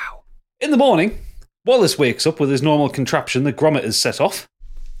 Wow! In the morning, Wallace wakes up with his normal contraption that Gromit has set off.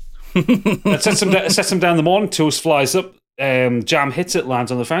 That sets him down in the morning. Toast flies up. Jam hits it,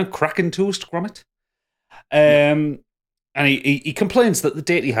 lands on the fan. Cracking toast, Gromit. And he complains that the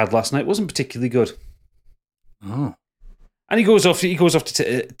date he had last night wasn't particularly good. Oh. And he goes off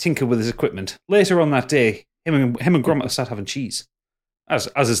to tinker with his equipment. Later on that day, him and Gromit start having cheese, as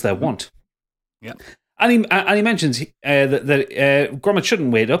is their wont. Yeah. And he mentions that Gromit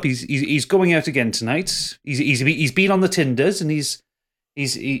shouldn't wait up. He's going out again tonight. He's been on the Tinders and he's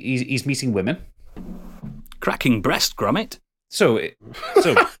meeting women. Cracking breast, Gromit. So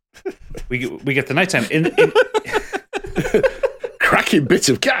we get the nighttime in cracking bit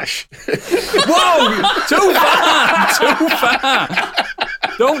of cash. Whoa! Too far!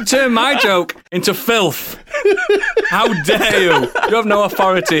 Don't turn my joke into filth. How dare you? You have no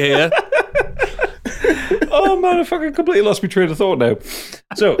authority here. Oh man, I fucking completely lost my train of thought now.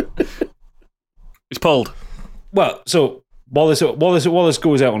 So it's pulled. Well, so Wallace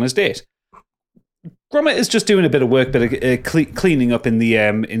goes out on his date. Gromit is just doing a bit of work, cleaning up in the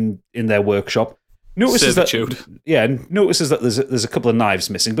in their workshop. Notices that there's a couple of knives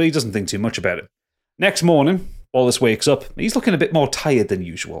missing, but he doesn't think too much about it. Next morning, Wallace wakes up. He's looking a bit more tired than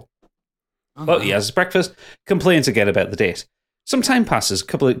usual. Oh, but he has his breakfast, complains again about the date. Some time passes, a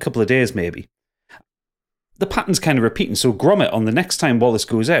couple of days maybe. The pattern's kind of repeating, so Gromit, on the next time Wallace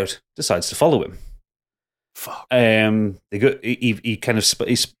goes out, decides to follow him. Fuck. He kind of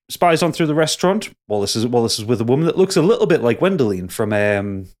spies on through the restaurant. Wallace is with a woman that looks a little bit like Wendeline from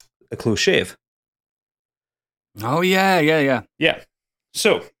A Close Shave. Oh yeah.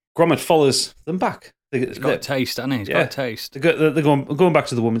 So Gromit follows them back. He's got a taste, hasn't he? He's got a taste. They're going back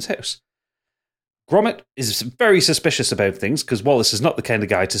to the woman's house. Gromit is very suspicious about things because Wallace is not the kind of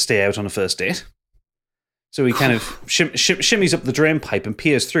guy to stay out on a first date. So he kind of shimmies up the drain pipe and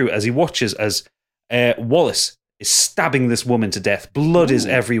peers through as he watches as Wallace is stabbing this woman to death. Blood is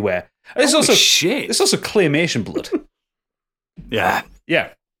everywhere. It's also claymation blood. Yeah. Yeah.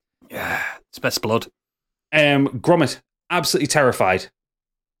 It's best blood. Gromit, absolutely terrified,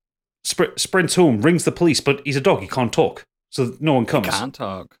 sprints home, rings the police, but he's a dog, he can't talk, so no one comes. He can't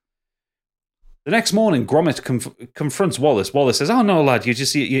talk. The next morning, Gromit confronts Wallace. Wallace says, "Oh no, lad,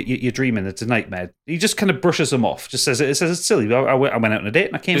 you're dreaming. It's a nightmare." He just kind of brushes him off. Just says it's silly. I went out on a date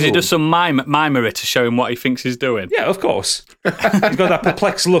and I came home. Does he do some mimery to show him what he thinks he's doing? Yeah, of course. He's got that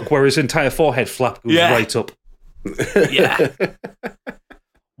perplexed look where his entire forehead flap goes right up. Yeah.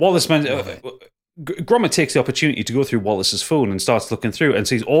 Wallace Gromit takes the opportunity to go through Wallace's phone and starts looking through and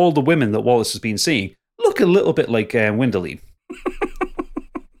sees all the women that Wallace has been seeing look a little bit like Wendeline.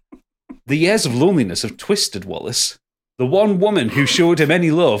 The years of loneliness have twisted Wallace. The one woman who showed him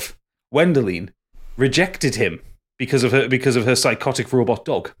any love, Wendeline, rejected him because of her psychotic robot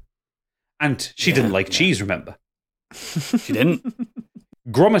dog. And she didn't like cheese, remember? She didn't.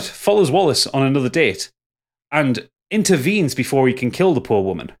 Gromit follows Wallace on another date and intervenes before he can kill the poor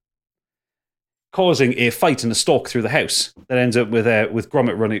woman, causing a fight and a stalk through the house that ends up with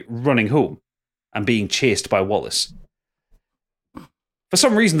Gromit running home and being chased by Wallace. For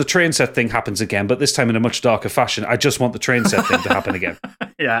some reason, the train set thing happens again, but this time in a much darker fashion. I just want the train set thing to happen again.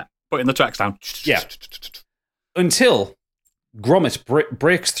 Yeah, putting the tracks down. Yeah. Until Gromit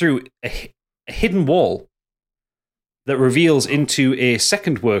breaks through a hidden wall that reveals into a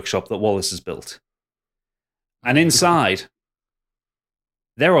second workshop that Wallace has built. And inside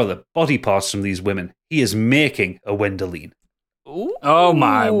There are the body parts from these women. He is making a Wendoline. Ooh. Oh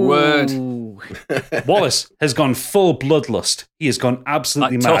my word! Wallace has gone full bloodlust. He has gone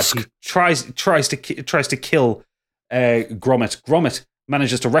absolutely Like mad. Tusk. He tries to kill Gromit. Gromit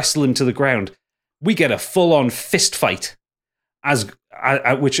manages to wrestle him to the ground. We get a full-on fist fight,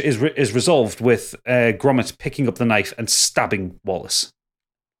 which is resolved with Gromit picking up the knife and stabbing Wallace,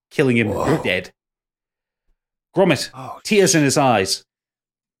 killing him dead. Gromit, tears in his eyes,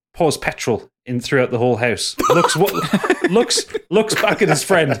 pours petrol in throughout the whole house. Looks back at his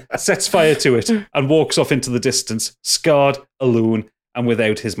friend, sets fire to it, and walks off into the distance, scarred, alone, and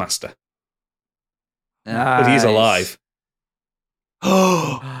without his master. But he's alive.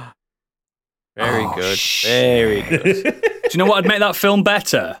 Very good. Very good. Do you know what would make that film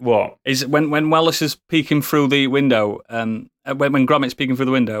better? What? Is when Wallace is peeking through the window, when Gromit's peeking through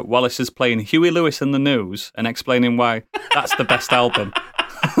the window, Wallace is playing Huey Lewis and the News and explaining why that's the best album.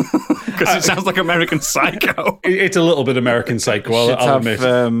 Because it sounds like American Psycho. It's a little bit American Psycho, I'll admit.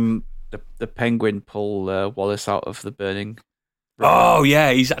 The penguin pull Wallace out of the burning. Oh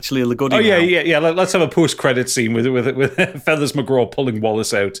yeah, he's actually a goodie. Oh yeah. Let's have a post-credit scene with Feathers McGraw pulling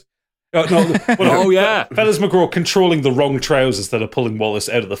Wallace out. Yeah, Feathers McGraw controlling the wrong trousers that are pulling Wallace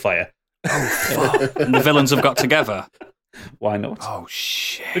out of the fire. And the villains have got together. Why not? Oh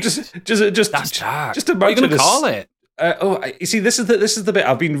shit! But just that's dark. Just imagine what are you going to call it? You see, this is the bit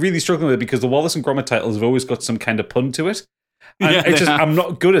I've been really struggling with because the Wallace and Gromit titles have always got some kind of pun to it. And I'm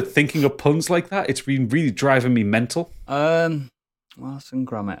not good at thinking of puns like that. It's been really driving me mental. Wallace and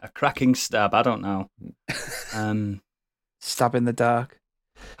Gromit, a cracking stab. I don't know. Stab in the dark.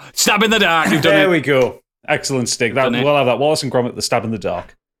 Stab in the dark. You've done there it. we go. Excellent stick. We'll have that. Wallace and Gromit, the stab in the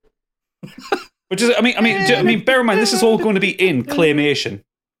dark. Which is, I mean, bear in mind, this is all going to be in claymation,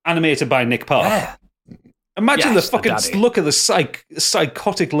 animated by Nick Park. Yeah. Imagine the fucking look at the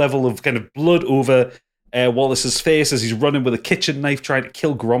psychotic level of kind of blood over Wallace's face as he's running with a kitchen knife trying to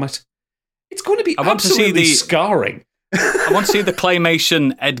kill Gromit. It's going to be absolutely scarring. I want to see the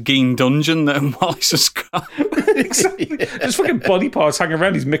claymation Ed Gein dungeon that Wallace has got. Exactly. Just fucking body parts hanging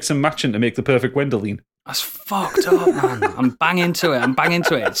around. He's mixing and matching to make the perfect Wendoline. That's fucked up, man. I'm banging to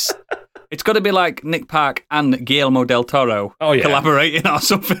it. It's got to be like Nick Park and Guillermo del Toro collaborating or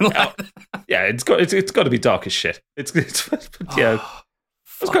something like that. Yeah, it's got to be dark as shit. It's yeah.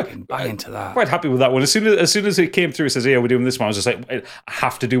 Fucking bang into that. Quite happy with that one. As soon as it came through, it says, "Yeah, we're doing this one." I was just like, I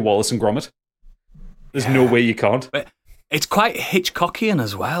have to do Wallace and Gromit. There's no way you can't. But it's quite Hitchcockian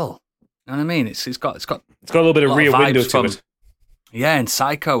as well. You know what I mean? It's got a little bit of Rear Window to it. Yeah, and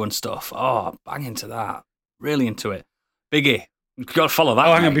Psycho and stuff. Oh, bang into that. Really into it. Biggie, you've got to follow that.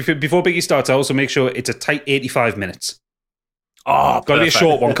 Oh, hang on. Before Biggie starts, I also make sure it's a tight 85 minutes. Oh, got to be a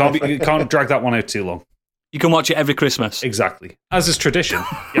short one. Can't drag that one out too long. You can watch it every Christmas. Exactly. As is tradition.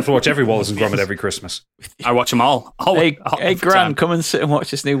 You have to watch every Wallace and Gromit every Christmas. I watch them all. Hey, Gran, come and sit and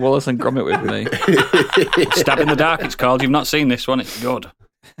watch this new Wallace and Gromit with me. Stab in the Dark, it's called. You've not seen this one. It's good.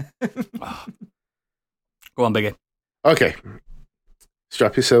 Oh. Go on, Biggie. Okay.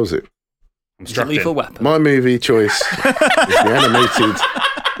 Strap yourselves in. I'm strapped in. Lethal Weapon. My movie choice is the animated...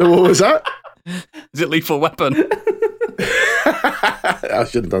 What was that? Is it Lethal Weapon? I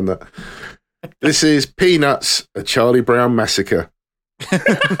should have done that. This is Peanuts, a Charlie Brown massacre.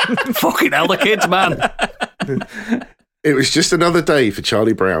 Fucking hell, the kids, man. It was just another day for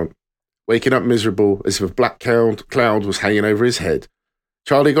Charlie Brown. Waking up miserable as if a black cloud was hanging over his head,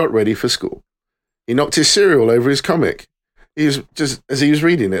 Charlie got ready for school. He knocked his cereal over his comic. He was just as he was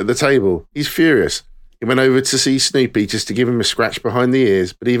reading it at the table. He's furious. He went over to see Snoopy just to give him a scratch behind the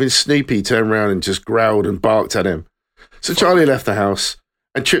ears, but even Snoopy turned around and just growled and barked at him. So Charlie left the house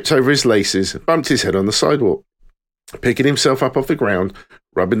and tripped over his laces, bumped his head on the sidewalk. Picking himself up off the ground,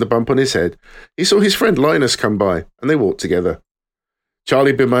 rubbing the bump on his head, he saw his friend Linus come by, and they walked together.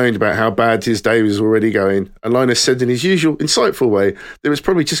 Charlie bemoaned about how bad his day was already going, and Linus said in his usual insightful way that it was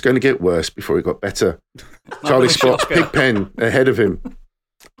probably just going to get worse before it got better. Charlie spots Pigpen ahead of him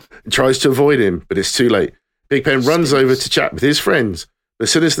and tries to avoid him, but it's too late. Pigpen runs over to chat with his friends, but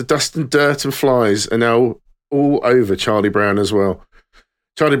as soon as the dust and dirt and flies are now all over Charlie Brown as well,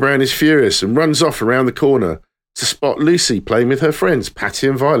 Charlie Brown is furious and runs off around the corner to spot Lucy playing with her friends, Patty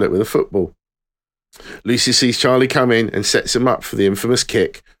and Violet, with a football. Lucy sees Charlie come in and sets him up for the infamous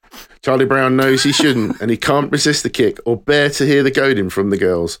kick. Charlie Brown knows he shouldn't, and he can't resist the kick or bear to hear the goading from the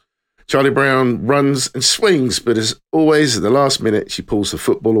girls. Charlie Brown runs and swings, but as always, at the last minute, she pulls the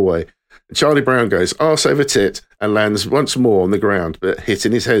football away. And Charlie Brown goes arse over tit and lands once more on the ground, but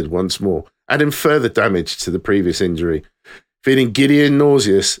hitting his head once more, adding further damage to the previous injury. Feeling giddy and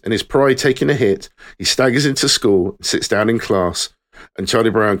nauseous and his pride taking a hit, he staggers into school and sits down in class. and Charlie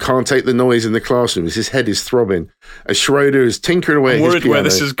Brown can't take the noise in the classroom as his head is throbbing. As Schroeder is tinkering away I'm at his worried piano, where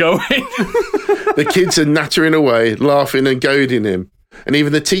this is going. the kids are nattering away, laughing and goading him. And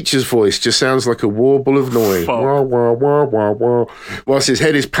even the teacher's voice just sounds like a warble of noise. Wah, wah, wah, wah, wah. Whilst his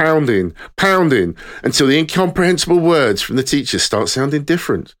head is pounding, until the incomprehensible words from the teacher start sounding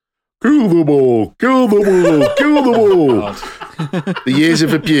different. Kill the ball, kill the ball, kill the ball. The years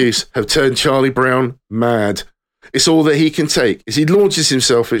of abuse have turned Charlie Brown mad. It's all that he can take as he launches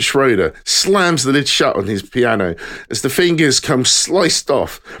himself at Schroeder, slams the lid shut on his piano as the fingers come sliced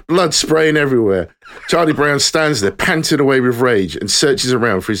off, blood spraying everywhere. Charlie Brown stands there, panting away with rage, and searches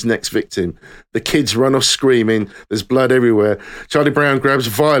around for his next victim. The kids run off screaming. There's blood everywhere. Charlie Brown grabs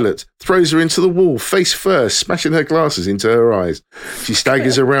Violet, throws her into the wall, face first, smashing her glasses into her eyes. She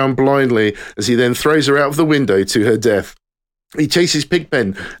staggers around blindly as he then throws her out of the window to her death. He chases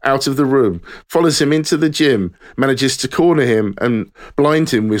Pigpen out of the room, follows him into the gym, manages to corner him and blind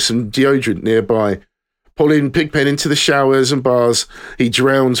him with some deodorant nearby. Pulling Pigpen into the showers and bars, he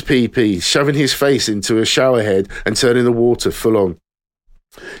drowns PP, shoving his face into a shower head and turning the water full on.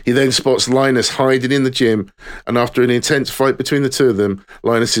 He then spots Linus hiding in the gym, and after an intense fight between the two of them,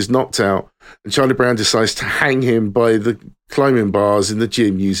 Linus is knocked out, and Charlie Brown decides to hang him by the climbing bars in the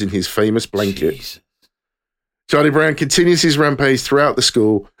gym using his famous blanket. Jeez. Charlie Brown continues his rampage throughout the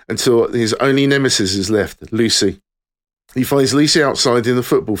school until his only nemesis is left, Lucy. He finds Lucy outside in the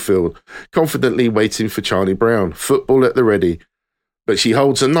football field, confidently waiting for Charlie Brown, football at the ready. But she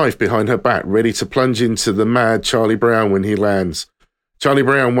holds a knife behind her back, ready to plunge into the mad Charlie Brown when he lands. Charlie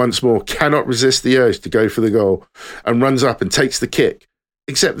Brown once more cannot resist the urge to go for the goal and runs up and takes the kick.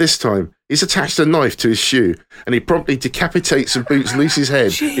 Except this time, he's attached a knife to his shoe and he promptly decapitates and boots Lucy's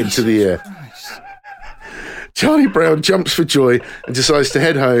head into the air. Charlie Brown jumps for joy and decides to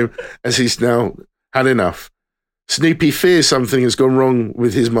head home as he's now had enough. Snoopy fears something has gone wrong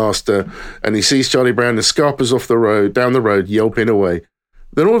with his master and he sees Charlie Brown and scarpers off down the road, yelping away.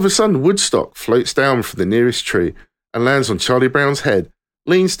 Then all of a sudden, Woodstock floats down from the nearest tree and lands on Charlie Brown's head,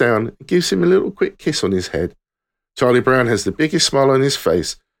 leans down and gives him a little quick kiss on his head. Charlie Brown has the biggest smile on his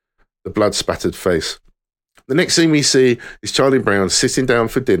face, the blood-spattered face. The next scene we see is Charlie Brown sitting down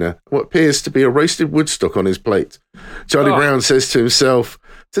for dinner, what appears to be a roasted Woodstock on his plate. Charlie Brown says to himself,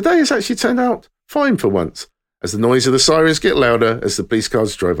 "Today has actually turned out fine for once," as the noise of the sirens get louder as the police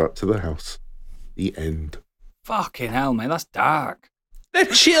cars drive up to the house. The end. Fucking hell, man, that's dark. They're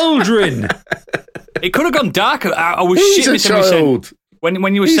children. It could have gone darker. I was He's shitting a child. When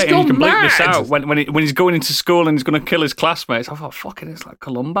you were He's saying you can bleep gone this mad. out, when he's going into school and he's going to kill his classmates, I thought, fucking, it's like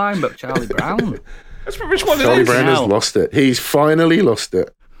Columbine, but Charlie Brown. That's which one Charlie it is. Brown has lost it. He's finally lost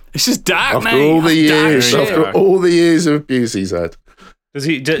it. This is dark, After mate. all the That's years, dark shit. after all the years of abuse he's had.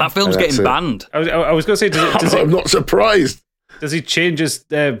 That film's That's getting it. banned. I was going to say, I'm not surprised. does he change his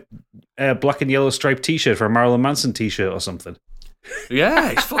black and yellow striped T-shirt for a Marilyn Manson T-shirt or something?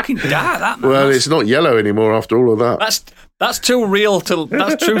 Yeah, it's fucking dark, that man. Well, it's not yellow anymore after all of that. That's too real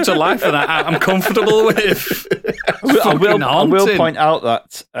that's true to life, and I'm comfortable with. I will haunting. point out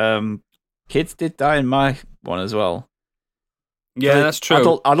that kids did die in my one as well. Yeah, that's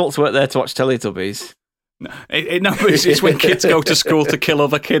true. Adults weren't there to watch Teletubbies. It's when kids go to school to kill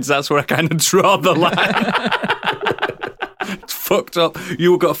other kids. That's where I kind of draw the line. It's fucked up.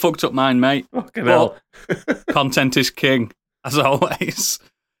 You got a fucked up mind, mate. Fucking hell. Content is king, as always.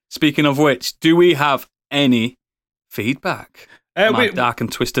 Speaking of which, do we have any feedback? My dark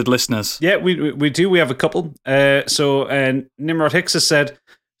and twisted listeners. Yeah, we do. We have a couple. So Nimrod Hicks has said,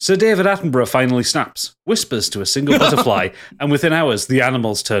 Sir David Attenborough finally snaps, whispers to a single butterfly, and within hours, the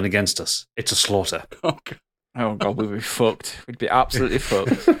animals turn against us. It's a slaughter. Oh God, we'd be fucked. We'd be absolutely fucked.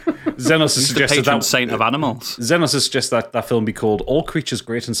 Xenos has He's the suggested patron that saint of animals. Xenos has suggested that film be called All Creatures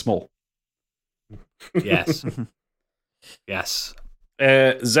Great and Small. Yes. Yes.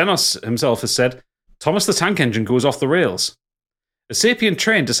 Xenos himself has said, Thomas the Tank Engine goes off the rails. A sapient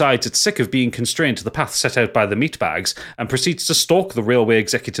train decides it's sick of being constrained to the path set out by the meatbags and proceeds to stalk the railway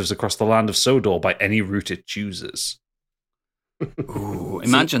executives across the land of Sodor by any route it chooses. Ooh,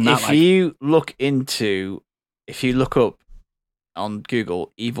 imagine that. If you look up on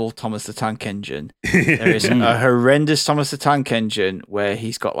Google Evil Thomas the Tank Engine, there is a horrendous Thomas the Tank Engine where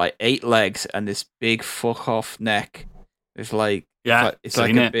he's got like 8 legs and this big fuck off neck. It's like it's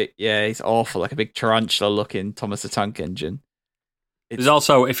he's awful, like a big tarantula looking Thomas the Tank Engine. There's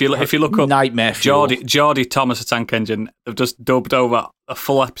also, if you look up Nightmare Fuel. Geordie Thomas the Tank Engine, they've just dubbed over a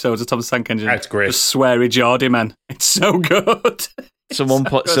full episode of Thomas the Tank Engine. That's great. Just sweary Geordie men. It's so good. Someone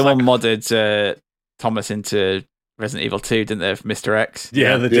modded Thomas into Resident Evil 2, didn't they, for Mr. X?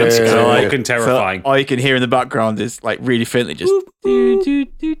 Yeah, the jump scares are fucking terrifying. So all you can hear in the background is like really faintly just do, do,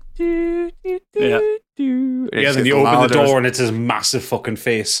 do, do, do, Yeah. do. Yeah, then you open the door and it's his massive fucking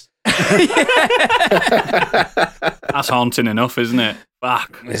face. That's haunting enough, isn't it?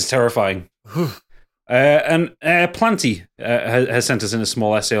 Fuck. It's terrifying. And Planty has sent us in a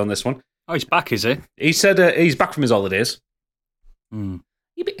small essay on this one. Oh, he's back, is he? He said he's back from his holidays.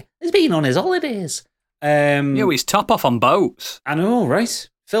 He's been on his holidays. Yeah, he's top off on boats. I know, right?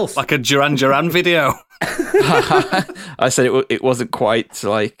 Filth. Like a Duran Duran video. I said it wasn't quite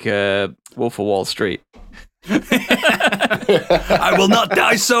like Wolf of Wall Street. I will not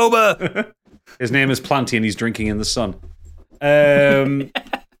die sober. His name is Planty and he's drinking in the sun.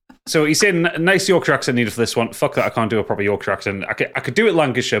 So he's saying nice Yorkshire accent needed for this one. Fuck that, I can't do a proper Yorkshire accent. I could do it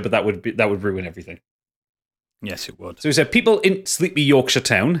Lancashire, but that would ruin everything. Yes, it would. So he said people in sleepy Yorkshire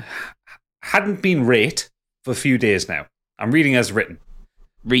town hadn't been rate for a few days now. I'm reading as written.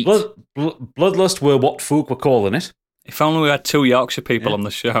 Bloodlust were what folk were calling it. If only we had 2 Yorkshire people on the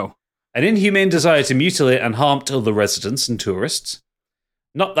show. An inhumane desire to mutilate and harm other residents and tourists.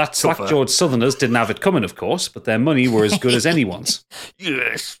 Not that slack-jawed Southerners didn't have it coming, of course, but their money were as good as anyone's.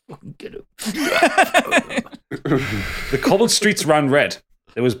 Yes, fucking get it. The cobbled streets ran red.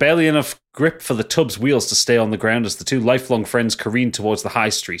 There was barely enough grip for the tub's wheels to stay on the ground as the 2 lifelong friends careened towards the high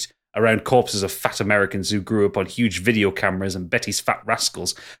street, around corpses of fat Americans who grew up on huge video cameras, and Betty's fat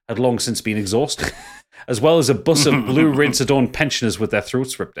rascals had long since been exhausted, as well as a bus of blue rinse-adorned pensioners with their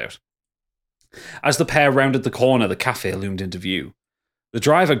throats ripped out. As the pair rounded the corner, the cafe loomed into view. The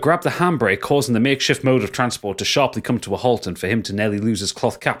driver grabbed the handbrake, causing the makeshift mode of transport to sharply come to a halt and for him to nearly lose his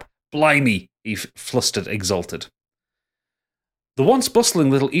cloth cap. Blimey, he flustered, exulted. The once bustling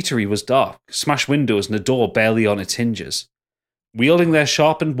little eatery was dark, smashed windows and a door barely on its hinges. Wielding their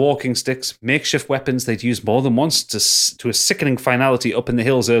sharpened walking sticks, makeshift weapons they'd used more than once to a sickening finality up in the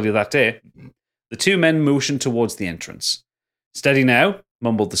hills earlier that day, the 2 men motioned towards the entrance. Steady now,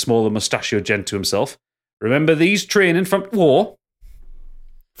 mumbled the smaller mustachioed gent to himself. Remember these training from war?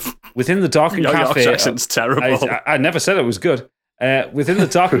 Within the darkened cafe... Your accent's terrible. I never said it was good. Within the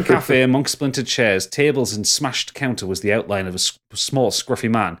darkened cafe, among splintered chairs, tables and smashed counter was the outline of a small, scruffy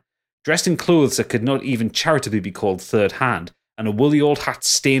man, dressed in clothes that could not even charitably be called third-hand, and a woolly old hat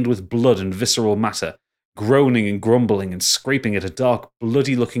stained with blood and visceral matter, groaning and grumbling and scraping at a dark,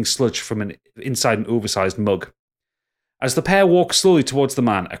 bloody-looking sludge from inside an oversized mug. As the pair walked slowly towards the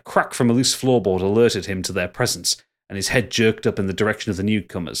man, a crack from a loose floorboard alerted him to their presence, and his head jerked up in the direction of the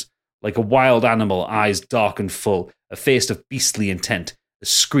newcomers. Like a wild animal, eyes dark and full, a face of beastly intent, a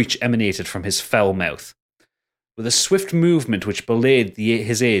screech emanated from his foul mouth. With a swift movement which belayed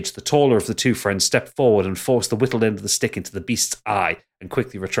his age, the taller of the 2 friends stepped forward and forced the whittled end of the stick into the beast's eye and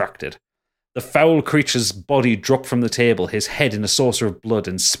quickly retracted. The foul creature's body dropped from the table, his head in a saucer of blood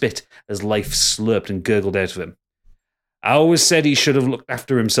and spit as life slurped and gurgled out of him. I always said he should have looked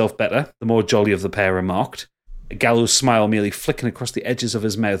after himself better, the more jolly of the pair remarked, a gallows smile merely flicking across the edges of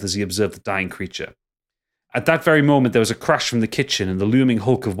his mouth as he observed the dying creature. At that very moment, there was a crash from the kitchen, and the looming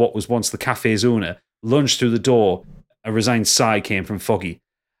hulk of what was once the cafe's owner lunged through the door. A resigned sigh came from Foggy.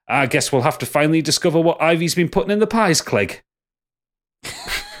 I guess we'll have to finally discover what Ivy's been putting in the pies, Clegg.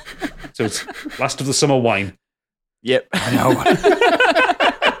 So it's last of the summer wine. Yep. I know.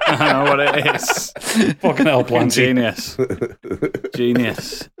 I know what it is. Fucking hell, Planty.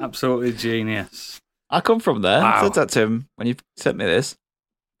 Genius. Absolutely genius. I come from there. Wow. I said that to him when you sent me this.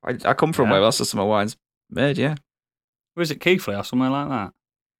 I come from where Last of Summer Wine's made, yeah. Was it Keighley or somewhere like that?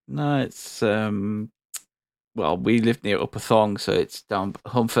 No, it's well, we lived near Upper Thong, so it's down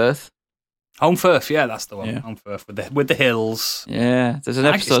Humfirth. Holmfirth, yeah, that's the one. Yeah. Holmfirth with the hills. Yeah, there's an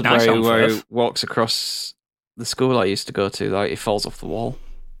Nice, episode it's nice where he Holmfirth. walks across the school I used to go to, like he falls off the wall.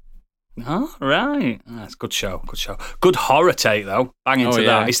 Oh, right. That's a good show. Good show. Good horror take though. Bang into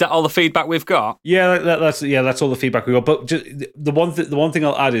yeah. that. Is that all the feedback we've got? Yeah, that's all the feedback we got. But just, the one thing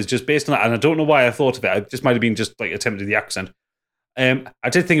I'll add is just based on that, and I don't know why I thought of it. It just might have been just like attempting the accent. I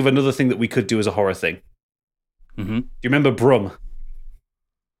did think of another thing that we could do as a horror thing. Mm-hmm. Do you remember Brum?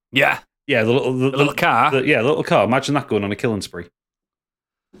 Yeah. Yeah, the little car. The little car. Imagine that going on a killing spree.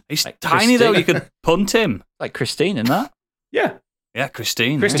 He's Like tiny though. Christine. You could punt him. Like Christine in that. Yeah, Yeah,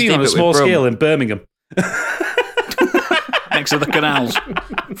 Christine. Christine on a but small with Brum. scale in Birmingham. Next to the canals.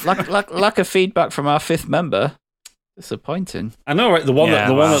 Lack of feedback from our 5th member. Disappointing. I know, right? The one Yeah,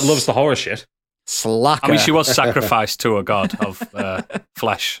 that well. loves the horror shit. Slacker. I mean, she was sacrificed to a god of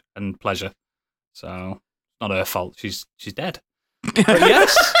flesh and pleasure. So, not her fault. She's dead. But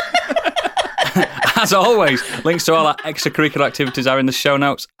yes. As always, links to all our extracurricular activities are in the show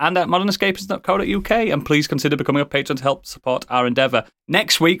notes and at modernescapers.co.uk. And please consider becoming a patron to help support our endeavour.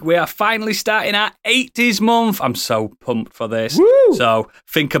 Next week, we are finally starting our 80s month. I'm so pumped for this. Woo! So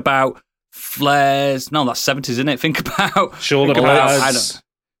think about flares. No, that's 70s, isn't it? Think about shoulder pads,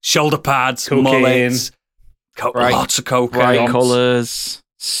 shoulder pads, cocaine, mullets, lots of cocaine, bright colours,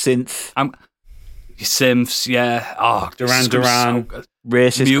 synth. Your synths, yeah. Oh, Duran Duran. So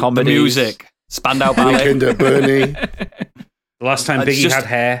racist comedies. The music. Spandau Ballet. Weekend at Bernie. The last time Biggie had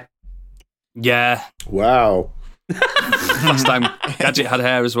hair. Yeah. Wow. Last time Gadget had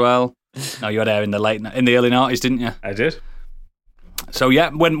hair as well. No, you had hair in the early 90s, didn't you? I did. So yeah,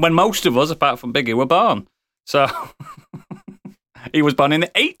 when most of us, apart from Biggie, were born. So he was born in the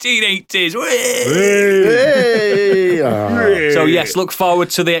 1880s. Hey. So yes, look forward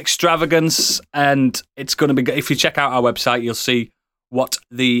to the extravagance, and it's going to be. If you check out our website, you'll see what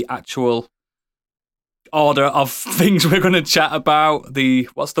the actual order of things we're going to chat about.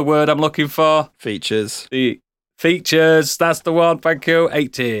 What's the word I'm looking for? Features. The features. That's the one. Thank you.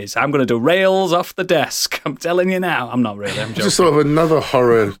 80s. I'm going to do rails off the desk. I'm telling you now. I'm not really. I'm joking. Just sort of another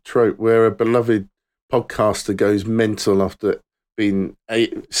horror trope where a beloved podcaster goes mental after being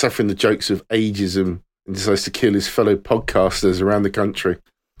suffering the jokes of ageism and decides to kill his fellow podcasters around the country.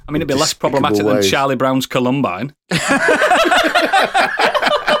 I mean, it'd be less problematic than Charlie Brown's Columbine.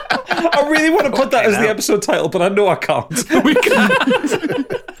 I really want to put that as the episode title, but I know I can't. We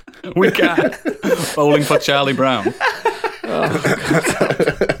can't. We can't. Bowling for Charlie Brown.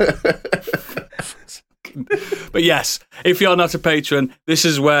 But yes, if you're not a patron, this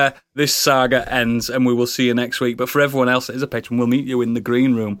is where this saga ends, and we will see you next week. But for everyone else that is a patron, we'll meet you in the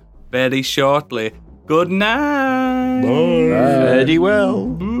green room very shortly. Good night. Bye. Very well.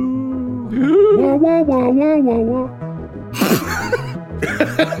 Wah, wah, wah, wah, wah, wah.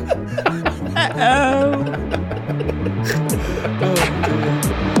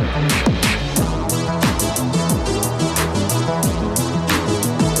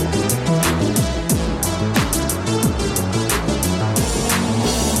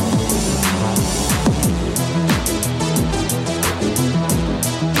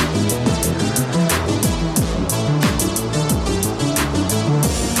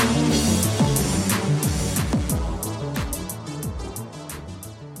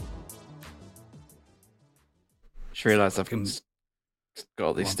 Just realised I've got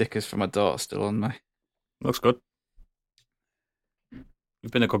all these stickers for my daughter still on me. Looks good.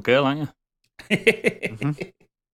 You've been a good girl, haven't you? Mm-hmm.